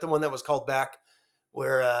up. Is that the one that was called back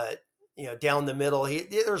where, down the middle?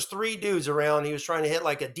 There's three dudes around. He was trying to hit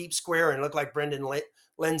like a deep square, and it looked like Brendan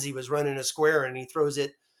Lindsay was running a square, and he throws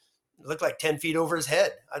it. It looked like 10 feet over his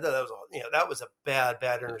head. I thought that was a bad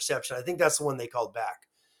interception. I think that's the one they called back.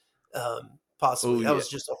 Possibly. That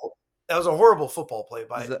was a horrible football play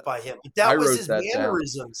by him. But that was his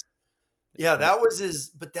mannerisms. Down. Yeah, that was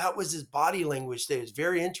his body language. That was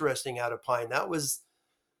very interesting out of Pine.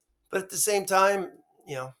 But at the same time,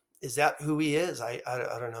 is that who he is? I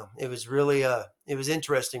don't know. It was really it was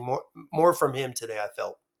interesting. More from him today, I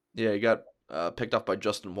felt. Yeah, he got picked off by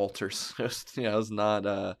Justin Walters. It was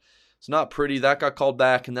not pretty. That got called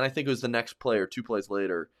back, and then I think it was the next player, 2 plays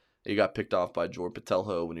later, he got picked off by Jordan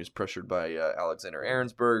Patelho when he was pressured by Alexander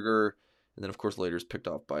Ahrensberger, and then of course later is picked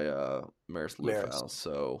off by Maris Lufau.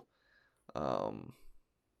 So,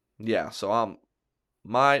 So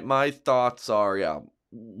my thoughts are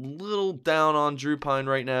little down on Drew Pine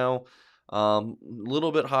right now. A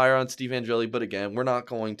little bit higher on Steve Angeli, but again, we're not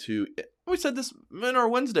going to. We said this in our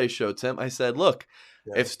Wednesday show, Tim. I said, look,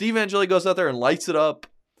 if Steve Angeli goes out there and lights it up,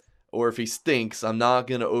 or if he stinks, I'm not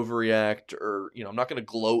going to overreact, or I'm not going to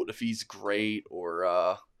gloat if he's great,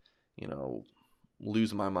 or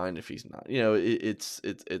lose my mind if he's not. It's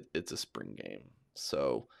a spring game,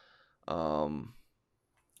 so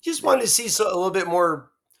just wanted to see a little bit more.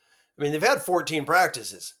 I mean, they've had 14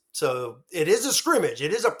 practices. So it is a scrimmage.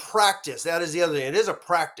 It is a practice. That is the other thing. It is a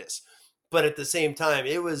practice. But at the same time,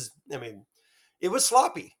 it was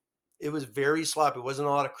sloppy. It was very sloppy. It wasn't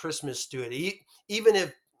a lot of Christmas to it. Even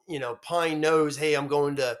if, Pine knows, hey, I'm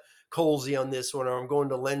going to Colsey on this one, or I'm going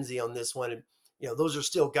to Lindsay on this one. And, those are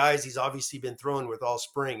still guys he's obviously been throwing with all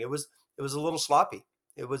spring. It was a little sloppy.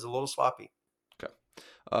 Okay.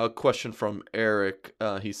 Question from Eric.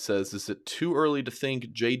 He says, is it too early to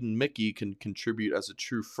think Jaden Mickey can contribute as a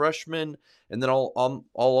true freshman? And then I'll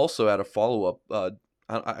also add a follow-up.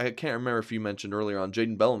 I can't remember if you mentioned earlier on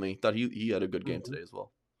Jaden Bellamy. Thought he had a good game today as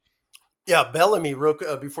well. Yeah, Bellamy,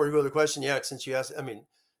 before you go to the question, since you asked,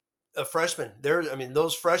 a freshman.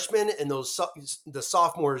 Those freshmen and the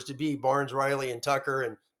sophomores to be Barnes, Riley, and Tucker,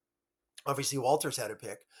 and obviously Walters had a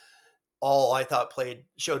pick. All I thought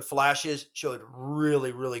showed flashes, showed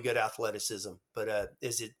really, really good athleticism. But I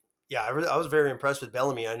was very impressed with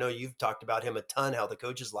Bellamy. I know you've talked about him a ton, how the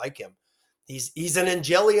coaches like him. He's an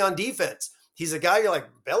Angeli on defense. He's a guy you're like,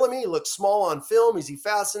 Bellamy looks small on film. Is he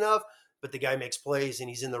fast enough? But the guy makes plays and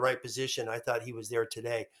he's in the right position. I thought he was there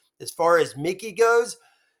today. As far as Mickey goes,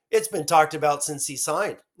 it's been talked about since he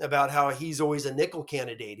signed, about how he's always a nickel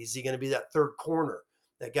candidate. Is he going to be that third corner?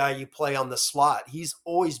 That guy you play on the slot, he's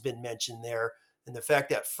always been mentioned there. And the fact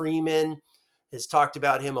that Freeman has talked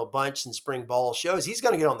about him a bunch in spring ball shows he's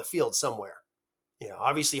going to get on the field somewhere.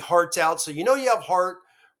 Obviously Hart's out. So, you have Hart,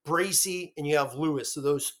 Bracey, and you have Lewis. So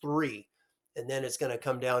those 3. And then it's going to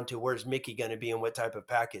come down to where's Mickey going to be and what type of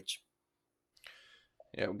package.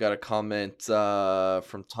 Yeah, we got a comment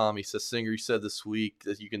from Tom. He says, Singer, you said this week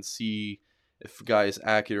that you can see if a guy is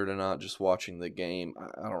accurate or not just watching the game.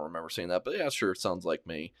 I don't remember saying that, but yeah, sure, it sounds like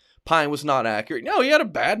me. Pine was not accurate. No, he had a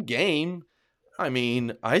bad game. I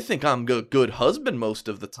think I'm a good husband most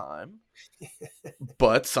of the time.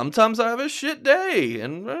 But sometimes I have a shit day,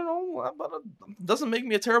 and it doesn't make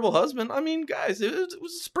me a terrible husband. Guys, it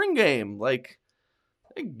was a spring game. Like,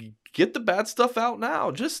 get the bad stuff out now.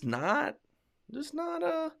 I'm just not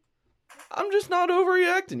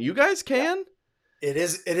overreacting. You guys can. It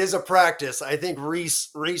is a practice. I think Reese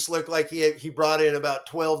looked like he brought in about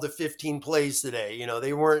 12 to 15 plays today.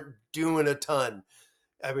 They weren't doing a ton.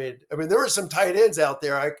 There were some tight ends out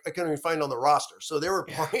there I couldn't even find on the roster. So they were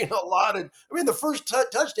playing a lot of. The first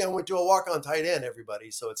touchdown went to a walk-on tight end.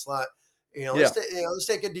 Everybody. So it's not. Let's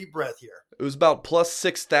take a deep breath here. It was about plus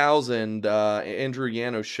 6,000. Andrew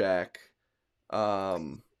Janoschak,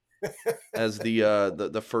 as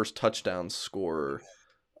the first touchdown scorer.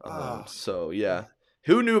 So yeah,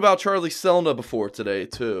 who knew about Charlie Selna before today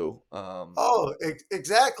too?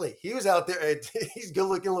 Exactly. He was out there. He's a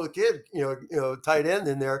good-looking little kid. Tight end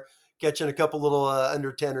in there, catching a couple little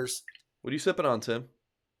under teners. What are you sipping on, Tim?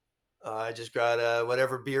 I just got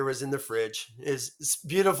whatever beer was in the fridge. It's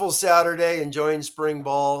beautiful Saturday, enjoying spring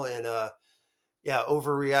ball, and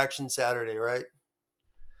overreaction Saturday, right?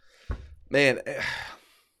 Man.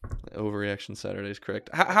 Overreaction Saturday is correct.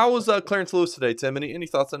 How was Clarence Lewis today, Tim? Any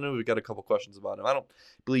thoughts? I know we've got a couple questions about him. I don't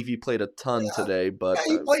believe he played a ton today, but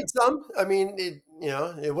he played some.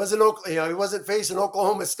 It wasn't he wasn't facing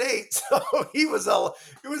Oklahoma State, so he was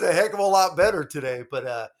a heck of a lot better today.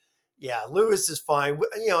 But Lewis is fine.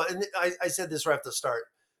 And I said this right at the start.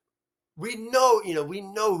 We know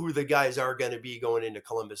who the guys are going to be going into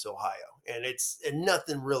Columbus, Ohio, and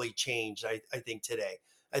nothing really changed. I think today.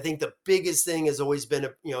 I think the biggest thing has always been,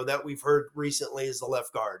 that we've heard recently is the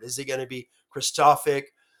left guard. Is it going to be Kristofik,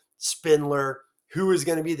 Spindler? Who is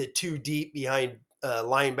going to be the 2 deep behind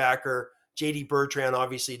linebacker? J.D. Bertrand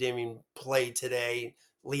obviously didn't even play today,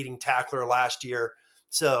 leading tackler last year.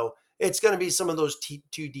 So it's going to be some of those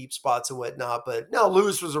 2 deep spots and whatnot. But now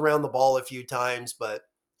Lewis was around the ball a few times, but,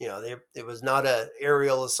 it was not an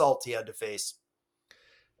aerial assault he had to face.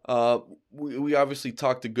 We obviously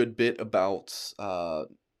talked a good bit about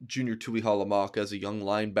junior Tui Halamaka as a young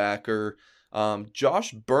linebacker.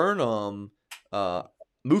 Josh Burnham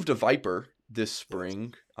moved to Viper this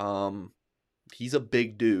spring. He's a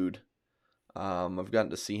big dude. I've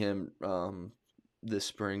gotten to see him this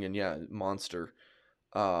spring, and yeah, monster.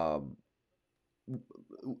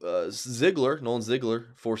 Ziegler, Nolan Ziegler,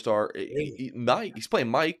 4-star. Mike, he's playing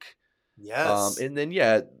Mike. Yes. And then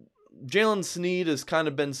yeah, Jalen Sneed has kind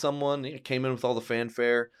of been someone. He came in with all the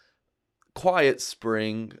fanfare. Quiet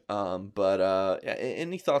spring, but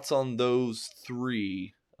any thoughts on those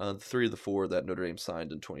three? The 3 of the 4 that Notre Dame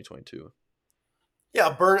signed in 2022.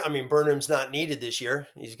 Yeah, Burnham's not needed this year.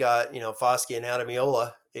 He's got, Foskey and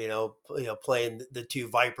Adamiola, playing the 2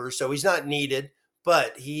 Vipers, so he's not needed.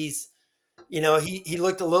 But he's, he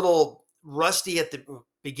looked a little rusty at the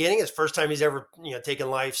beginning. It's the first time he's ever, taken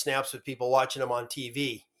live snaps with people watching him on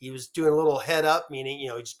TV. He was doing a little head up, meaning,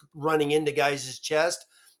 he's running into guys' chest.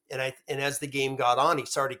 And as the game got on, he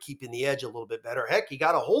started keeping the edge a little bit better. Heck, he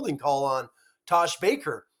got a holding call on Tosh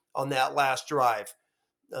Baker on that last drive.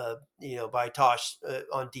 By Tosh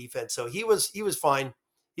on defense. So he was fine.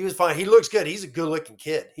 He was fine. He looks good. He's a good looking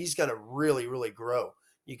kid. He's going to really, really grow.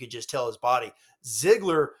 You could just tell his body.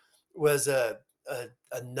 Ziegler was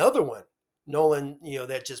another one, Nolan,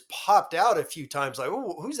 that just popped out a few times. Like,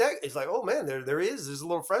 oh, who's that? It's like, oh man, there he is. There's a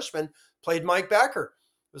little freshman, played Mike Backer.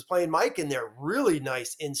 Was playing Mike in there. Really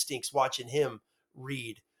nice instincts watching him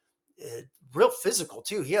read. Real physical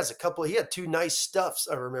too. He had 2 nice stuffs.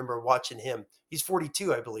 I remember watching him. He's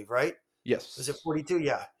 42, I believe, right? Yes. Was it 42?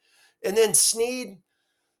 Yeah. And then Sneed,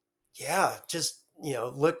 yeah,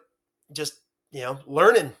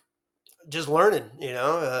 learning,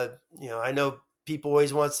 I know people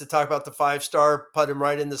always wants to talk about the 5-star, put him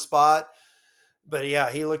right in the spot. But yeah,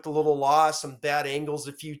 he looked a little lost, some bad angles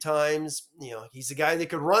a few times. He's a guy that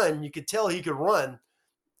could run. You could tell he could run.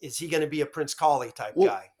 Is he going to be a Prince Colley type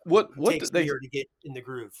guy? What takes did they year to get in the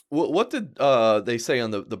groove? What did they say on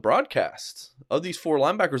the broadcast? Of these 4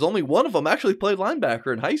 linebackers, only one of them actually played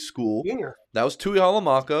linebacker in high school. Junior. That was Tui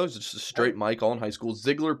Halamaka, just a straight Mike all in high school.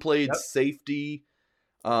 Ziegler played safety,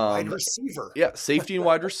 wide receiver. Yeah, safety and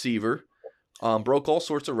wide receiver. Broke all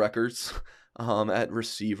sorts of records at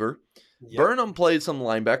receiver. Yep. Burnham played some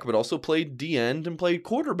linebacker, but also played D-end and played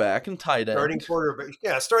quarterback and tight end.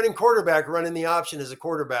 Starting quarterback, running the option as a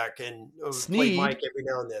quarterback, and played Mike every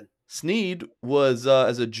now and then. Sneed was,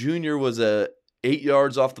 as a junior, was a 8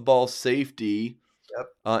 yards off the ball safety.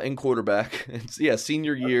 Yep. In quarterback. And yeah,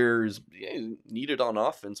 senior year is needed on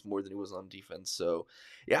offense more than he was on defense. So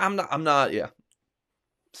yeah, I'm not. Yeah.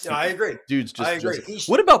 No, I agree. Dude's just. I agree.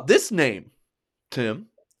 What about this name, Tim?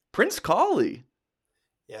 Prince Colley.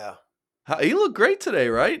 Yeah. He looked great today,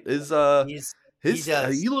 right?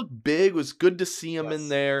 He looked big. It was good to see him in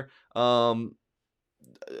there. 3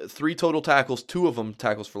 total tackles, 2 of them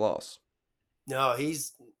tackles for loss. No,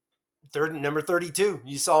 he's number 32.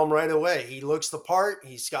 You saw him right away. He looks the part.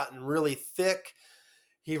 He's gotten really thick.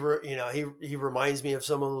 He reminds me of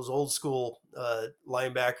some of those old school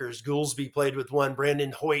linebackers. Goolsby played with one.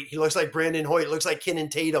 Brandon Hoyt. He looks like Brandon Hoyt. Looks like Kenan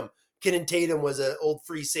Tatum. Kenan Tatum was an old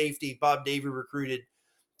free safety Bob Davie recruited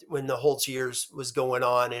when the Holtz years was going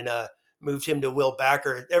on, and moved him to Will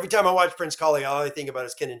Backer. Every time I watch Prince Colley, all I think about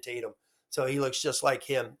is Kenan Tatum. So he looks just like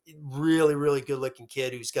him. Really, really good looking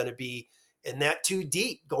kid who's going to be in that 2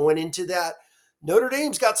 deep going into that. Notre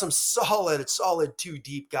Dame's got some solid 2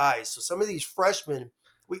 deep guys. So some of these freshmen,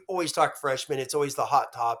 we always talk freshmen. It's always the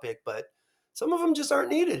hot topic, but some of them just aren't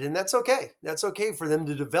needed, and that's okay. That's okay for them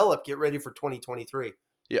to develop, get ready for 2023.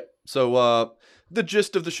 Yeah. So the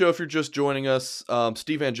gist of the show, if you're just joining us,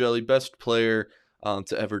 Steve Angeli, best player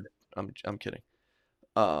to ever. I'm kidding.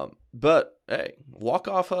 But hey, walk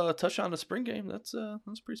off touchdown to spring game. That's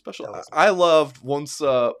pretty special. I loved once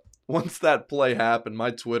that play happened.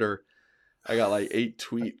 My Twitter, I got like 8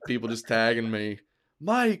 people just tagging me.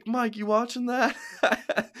 Mike, you watching that?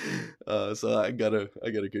 So I got a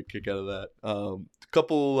good kick out of that.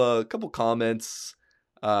 Couple comments.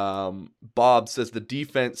 Bob says the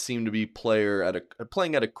defense seemed to be playing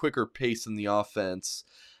at a quicker pace than the offense.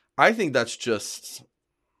 I think that's just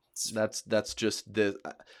the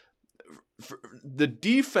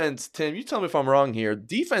defense. Tim, you tell me if I'm wrong here.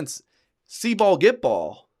 Defense, see ball, get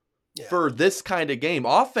ball for this kind of game.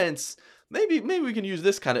 Offense, maybe we can use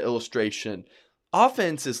this kind of illustration.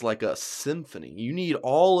 Offense is like a symphony. You need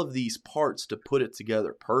all of these parts to put it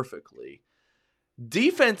together perfectly.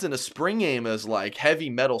 Defense in a spring game is like heavy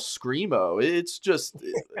metal screamo. It's just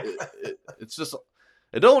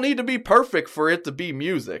it don't need to be perfect for it to be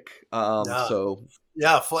music. Flyer,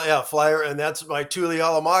 and that's why Tuli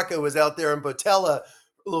Halamaka was out there in Botella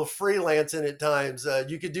little freelancing at times,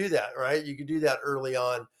 you could do that, right? You could do that early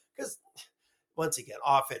on because, once again,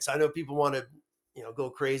 offense. I know people want to, go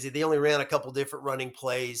crazy. They only ran a couple different running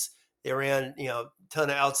plays. They ran, a ton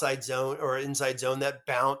of outside zone or inside zone that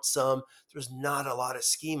bounced some. There's not a lot of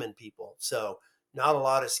scheming, people. So not a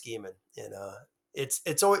lot of scheming, and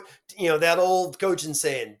it's always, that old coaching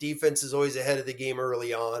saying, defense is always ahead of the game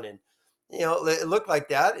early on, and it looked like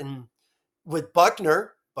that. And with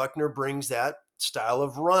Buckner brings that style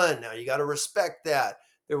of run. Now you got to respect that.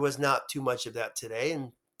 There was not too much of that today,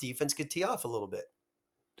 and defense could tee off a little bit.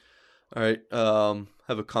 All right.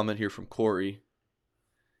 Have a comment here from Corey.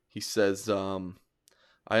 He says,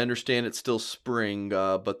 I understand it's still spring,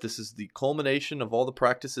 but this is the culmination of all the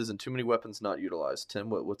practices and too many weapons not utilized. Tim,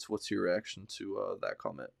 what's your reaction to that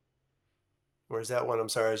comment? Where's that one? I'm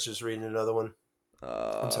sorry, I was just reading another one.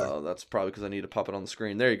 I'm sorry. That's probably because I need to pop it on the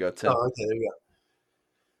screen. There you go, Tim. Oh, okay, there you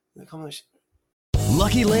go. The culmination.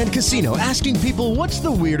 Lucky Land Casino, asking people, what's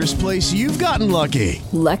the weirdest place you've gotten lucky?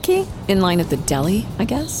 Lucky? In line at the deli, I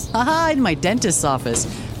guess? Aha, in my dentist's office.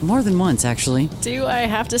 More than once, actually. Do I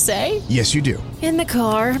have to say? Yes, you do. In the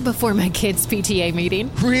car before my kids' PTA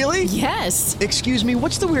meeting. Really? Yes. Excuse me,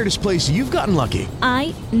 what's the weirdest place you've gotten lucky?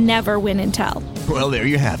 I never win and tell. Well, there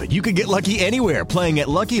you have it. You can get lucky anywhere, playing at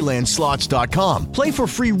LuckyLandSlots.com. Play for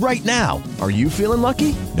free right now. Are you feeling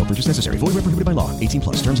lucky? No purchase necessary. Void where prohibited by law. 18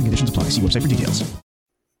 plus. Terms and conditions apply. See website for details.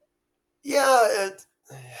 Yeah.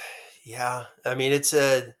 I mean, it's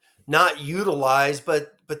not utilized,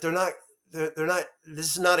 but they're not. They're not.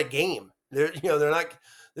 This is not a game. They're not.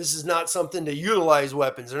 This is not something to utilize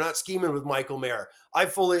weapons. They're not scheming with Michael Mayer. I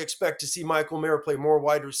fully expect to see Michael Mayer play more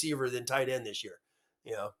wide receiver than tight end this year.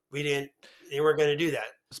 They weren't going to do that,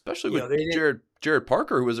 especially with Jared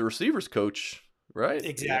Parker, who was a receivers coach, right?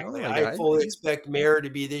 Exactly. I fully expect Mayer to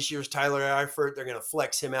be this year's Tyler Eifert. They're going to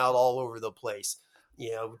flex him out all over the place.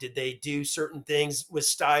 Did they do certain things with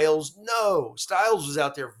Styles? No, Styles was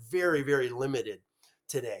out there very, very limited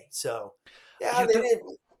today. So, they didn't.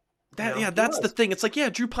 That's the thing. It's like,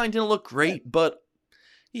 Drew Pine didn't look great, but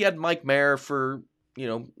he had Mike Mayer for,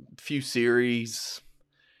 a few series.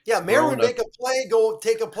 Yeah, Mayer would make a play, go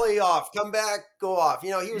take a play off, come back, go off.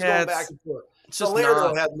 He was going back and forth. So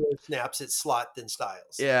Laird had more snaps at slot than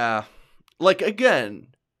Styles. Yeah. Like, again,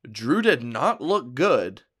 Drew did not look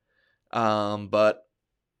good. But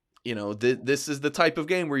this is the type of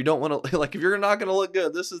game where you don't want to, like, if you're not going to look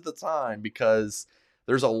good, this is the time, because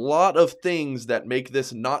there's a lot of things that make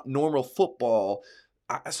this not normal football.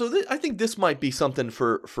 So I think this might be something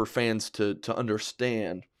for fans to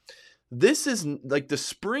understand. This is like, the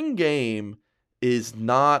spring game is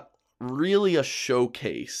not really a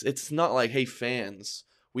showcase. It's not like, hey, fans,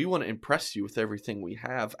 we want to impress you with everything we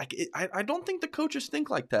have. I don't think the coaches think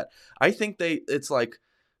like that. I think it's like,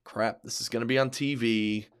 crap, this is going to be on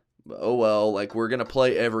TV. Oh, well, like, we're going to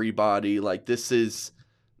play everybody. Like, this is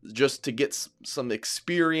just to get some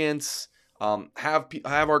experience, have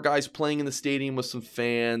our guys playing in the stadium with some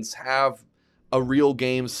fans, have a real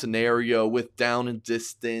game scenario with down and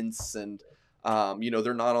distance, and,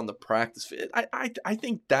 they're not on the practice field. I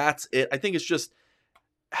think that's it. I think it's just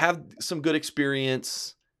have some good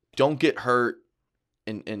experience, don't get hurt,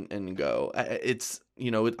 and go. It's,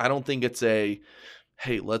 I don't think it's a,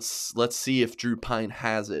 hey, let's see if Drew Pine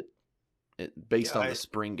has it based on the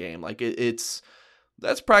spring game. Like,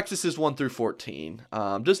 that's practices 1 through 14.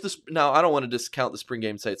 Just this now. I don't want to discount the spring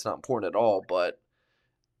game and say it's not important at all, but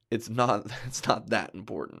it's not that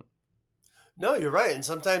important. No, you're right. And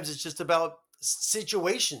sometimes it's just about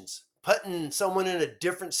situations, putting someone in a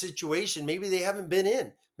different situation. Maybe they haven't been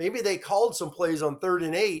in. Maybe they called some plays on 3rd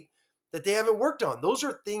and 8 that they haven't worked on. Those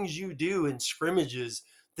are things you do in scrimmages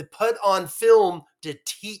to put on film to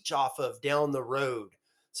teach off of down the road.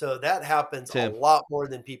 So that happens a lot more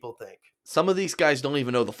than people think. Some of these guys don't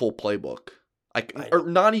even know the full playbook, or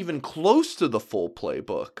not even close to the full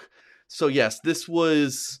playbook. So yes, it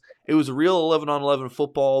was a real 11-on-11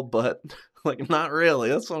 football, but like, not really.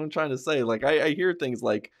 That's what I'm trying to say. Like, I hear things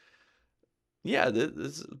like,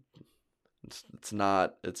 it's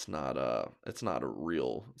not a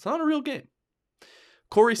real game.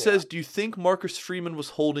 Corey says, do you think Marcus Freeman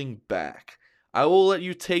was holding back? I will let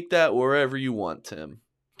you take that wherever you want, Tim.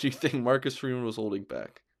 Do you think Marcus Freeman was holding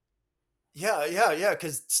back? Yeah.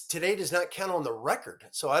 Because today does not count on the record.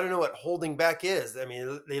 So I don't know what holding back is. I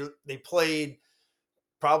mean, they played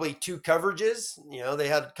probably 2 coverages. They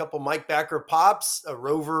had a couple Mike Backer pops, a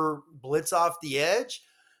rover blitz off the edge.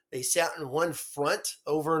 They sat in one front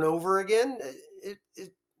over and over again.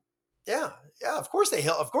 Of course they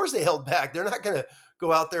held back. They're not going to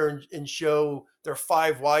go out there and show their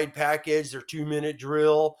 5 wide package, their 2-minute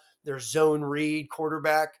drill. their zone read,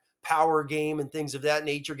 quarterback power game, and things of that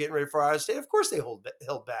nature, getting ready for Ohio State. Of course, they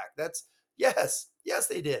held back. That's yes,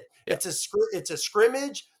 they did. Yeah. It's a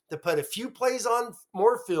scrimmage to put a few plays on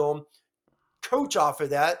more film, coach off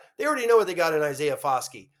of that. They already know what they got in Isaiah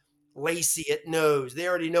Foskey. Lacey at nose. They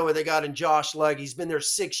already know what they got in Josh Legg. He's been there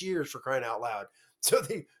 6 years, for crying out loud. So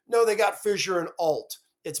they know they got Fisher and Alt.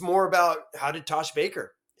 It's more about, how did Tosh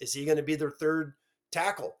Baker? Is he going to be their third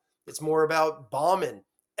tackle? It's more about Bauman,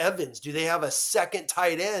 Evans. Do they have a second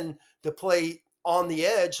tight end to play on the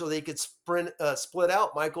edge so they could split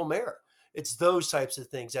out Michael Mayer? It's those types of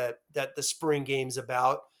things that the spring game's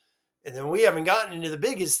about. And then we haven't gotten into the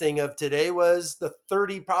biggest thing of today was the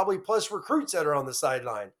 30 probably plus recruits that are on the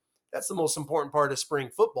sideline. That's the most important part of spring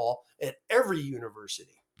football at every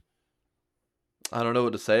university. I don't know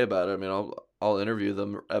what to say about it. I mean, I'll interview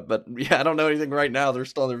them, but yeah, I don't know anything right now. They're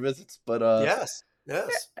still on their visits, but yes.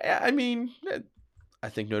 I mean, I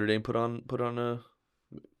think Notre Dame put on a.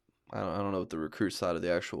 I don't know what the recruit side of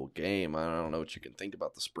the actual game. I don't know what you can think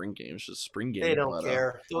about the spring game. It's just spring game. They don't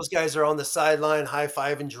care. Those guys are on the sideline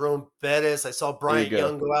high-fiving Jerome Bettis. I saw Bryant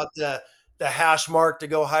Young go out to the hash mark to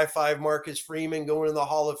go high-five Marcus Freeman going in the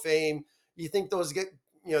Hall of Fame. You think those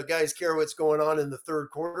guys care what's going on in the third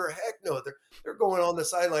quarter? Heck no. They're going on the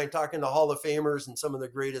sideline talking to Hall of Famers and some of the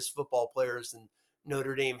greatest football players in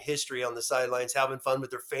Notre Dame history on the sidelines, having fun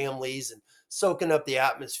with their families and soaking up the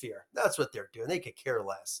atmosphere. That's what they're doing. They could care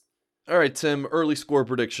less. All right, Tim, early score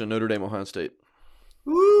prediction, Notre Dame, Ohio State.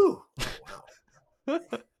 Woo! Wow.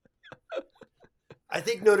 I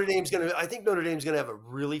think Notre Dame's gonna have a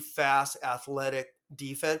really fast, athletic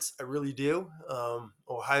defense. I really do.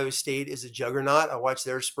 Ohio State is a juggernaut. I watched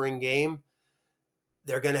their spring game.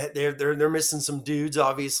 They're missing some dudes,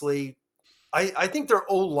 obviously. I think their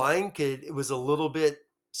O-line was a little bit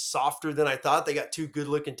softer than I thought. They got two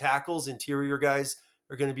good-looking tackles. Interior guys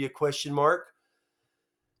are going to be a question mark.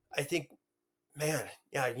 I think, man,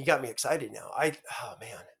 yeah, you got me excited now.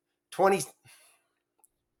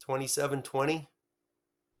 27-20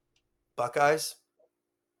 Buckeyes.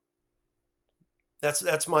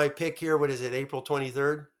 That's my pick here. What is it, April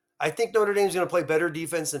 23rd? I think Notre Dame's going to play better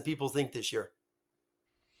defense than people think this year.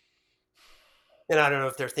 And I don't know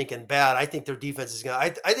if they're thinking bad. I think their defense is going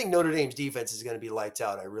to – I think Notre Dame's defense is going to be lights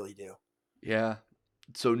out. I really do. Yeah.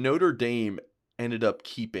 So Notre Dame ended up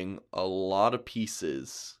keeping a lot of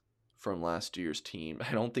pieces from last year's team.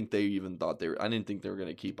 I don't think they even thought I didn't think they were going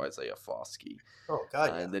to keep Isaiah Foskey. Oh,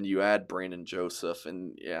 God. Yeah. And then you add Brandon Joseph,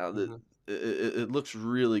 and yeah, it looks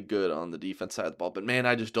really good on the defense side of the ball. But, man,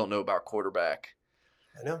 I just don't know about quarterback.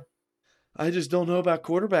 I know. I just don't know about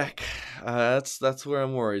quarterback. That's where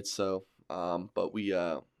I'm worried. So, but we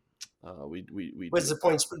what's the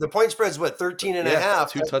point? The point spread's what, 13 and a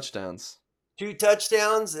half? Two touchdowns. 2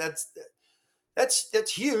 touchdowns.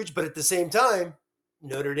 That's huge. But at the same time,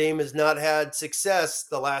 Notre Dame has not had success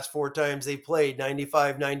the last 4 times they played,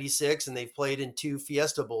 95, 96, and they've played in 2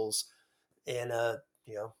 Fiesta Bowls, and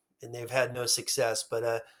and they've had no success.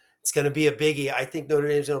 But it's going to be a biggie. I think Notre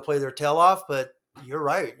Dame's going to play their tail off. But you're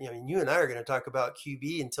right. I mean, you and I are going to talk about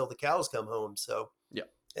QB until the cows come home. So yeah,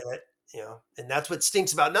 and that's what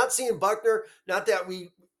stinks about not seeing Buckner. Not that we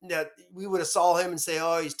would have saw him and say,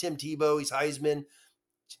 oh, he's Tim Tebow, he's Heisman,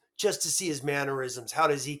 just to see his mannerisms. How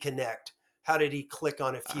does he connect? How did he click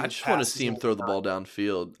on a few? I just want to see him throw the ball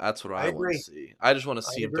downfield. That's what I want to see. I just want to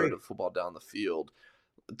see him throw the football down the field.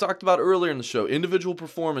 Talked about earlier in the show, individual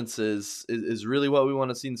performances is really what we want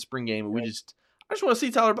to see in the spring game. I just want to see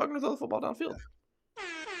Tyler Buckner throw the football downfield.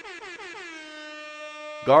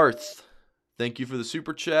 Garth, thank you for the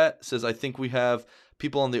super chat. Says, I think we have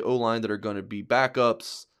people on the O-line that are going to be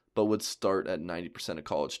backups, but would start at 90% of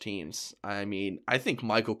college teams. I mean, I think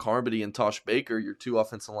Michael Carmody and Tosh Baker, your 2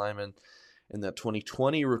 offensive linemen in that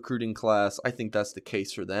 2020 recruiting class, I think that's the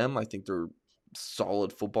case for them. I think they're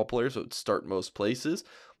solid football players that would start most places.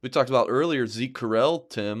 We talked about earlier Zeke Correll,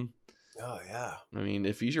 Tim. Oh, yeah. I mean,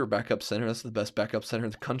 if he's your backup center, that's the best backup center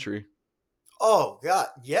in the country. Oh, God.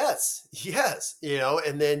 Yes.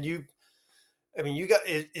 And then you got,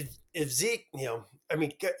 if Zeke,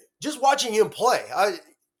 just watching him play,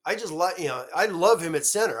 I just like, I love him at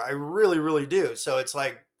center. I really, really do. So it's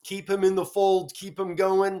like, keep him in the fold, keep him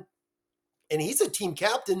going. And he's a team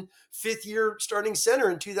captain, 5th year starting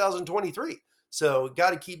center in 2023. So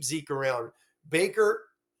got to keep Zeke around. Baker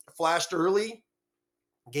flashed early,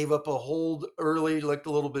 gave up a hold early, looked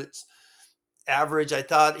a little bit average. I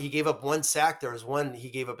thought he gave up 1 sack. There was one, he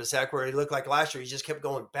gave up a sack where he looked like last year. He just kept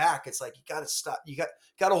going back. It's like, you got to stop. You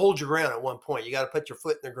got to hold your ground at one point. You got to put your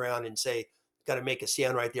foot in the ground and say, got to make a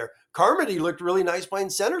stand right there. Carmody looked really nice playing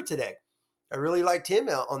center today. I really liked him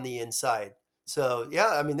out on the inside. So, yeah,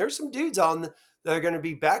 I mean, there's some dudes on that are going to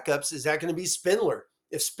be backups. Is that going to be Spindler?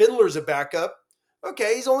 If Spindler's a backup,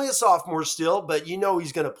 okay, he's only a sophomore still, but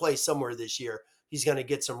he's going to play somewhere this year. He's going to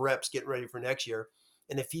get some reps getting ready for next year.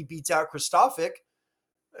 And if he beats out Kristofic,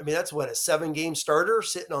 I mean, that's what, a 7-game starter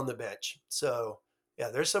sitting on the bench. So, yeah,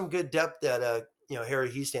 there's some good depth that, Harry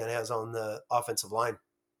Hiestand has on the offensive line.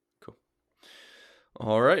 Cool.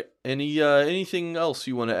 All right. Anything else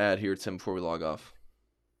you want to add here, Tim, before we log off?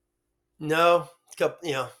 No,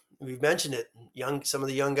 we've mentioned it. Some of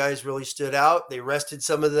the young guys really stood out. They rested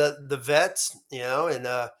some of the vets, and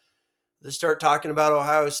let's start talking about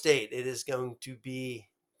Ohio State. It is going to be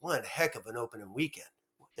one heck of an opening weekend.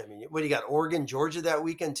 I mean, what do you got? Oregon, Georgia that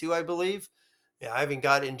weekend too, I believe. Yeah, I haven't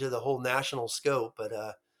got into the whole national scope, but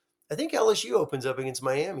I think LSU opens up against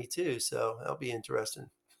Miami too, so that'll be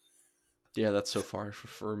interesting. Yeah, that's so far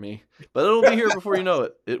for me, but it'll be here before you know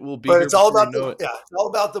it. It will be. But here it's all before about you know it. it's all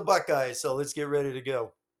about the Buckeyes. So let's get ready to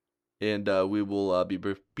go. And we will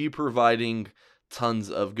be providing tons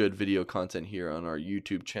of good video content here on our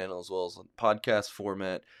YouTube channel as well as on podcast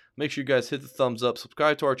format. Make sure you guys hit the thumbs up,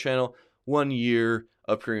 subscribe to our channel. 1 year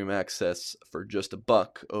of premium access for just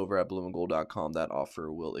 $1 over at blueandgold.com. That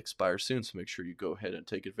offer will expire soon, so make sure you go ahead and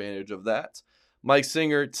take advantage of that. Mike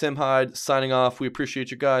Singer, Tim Hyde signing off. We appreciate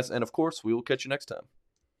you guys, and of course, we will catch you next time.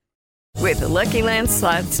 With the Lucky Land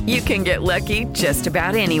Slots, you can get lucky just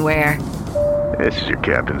about anywhere. This is your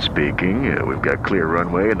captain speaking. We've got clear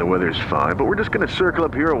runway and the weather's fine, but we're just going to circle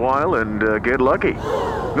up here a while and get lucky.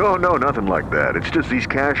 No, nothing like that. It's just these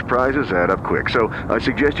cash prizes add up quick. So I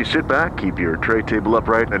suggest you sit back, keep your tray table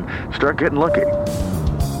upright, and start getting lucky.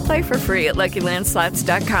 Play for free at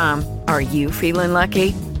LuckyLandSlots.com. Are you feeling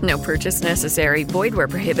lucky? No purchase necessary. Void where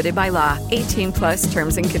prohibited by law. 18+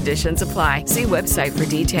 terms and conditions apply. See website for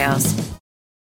details.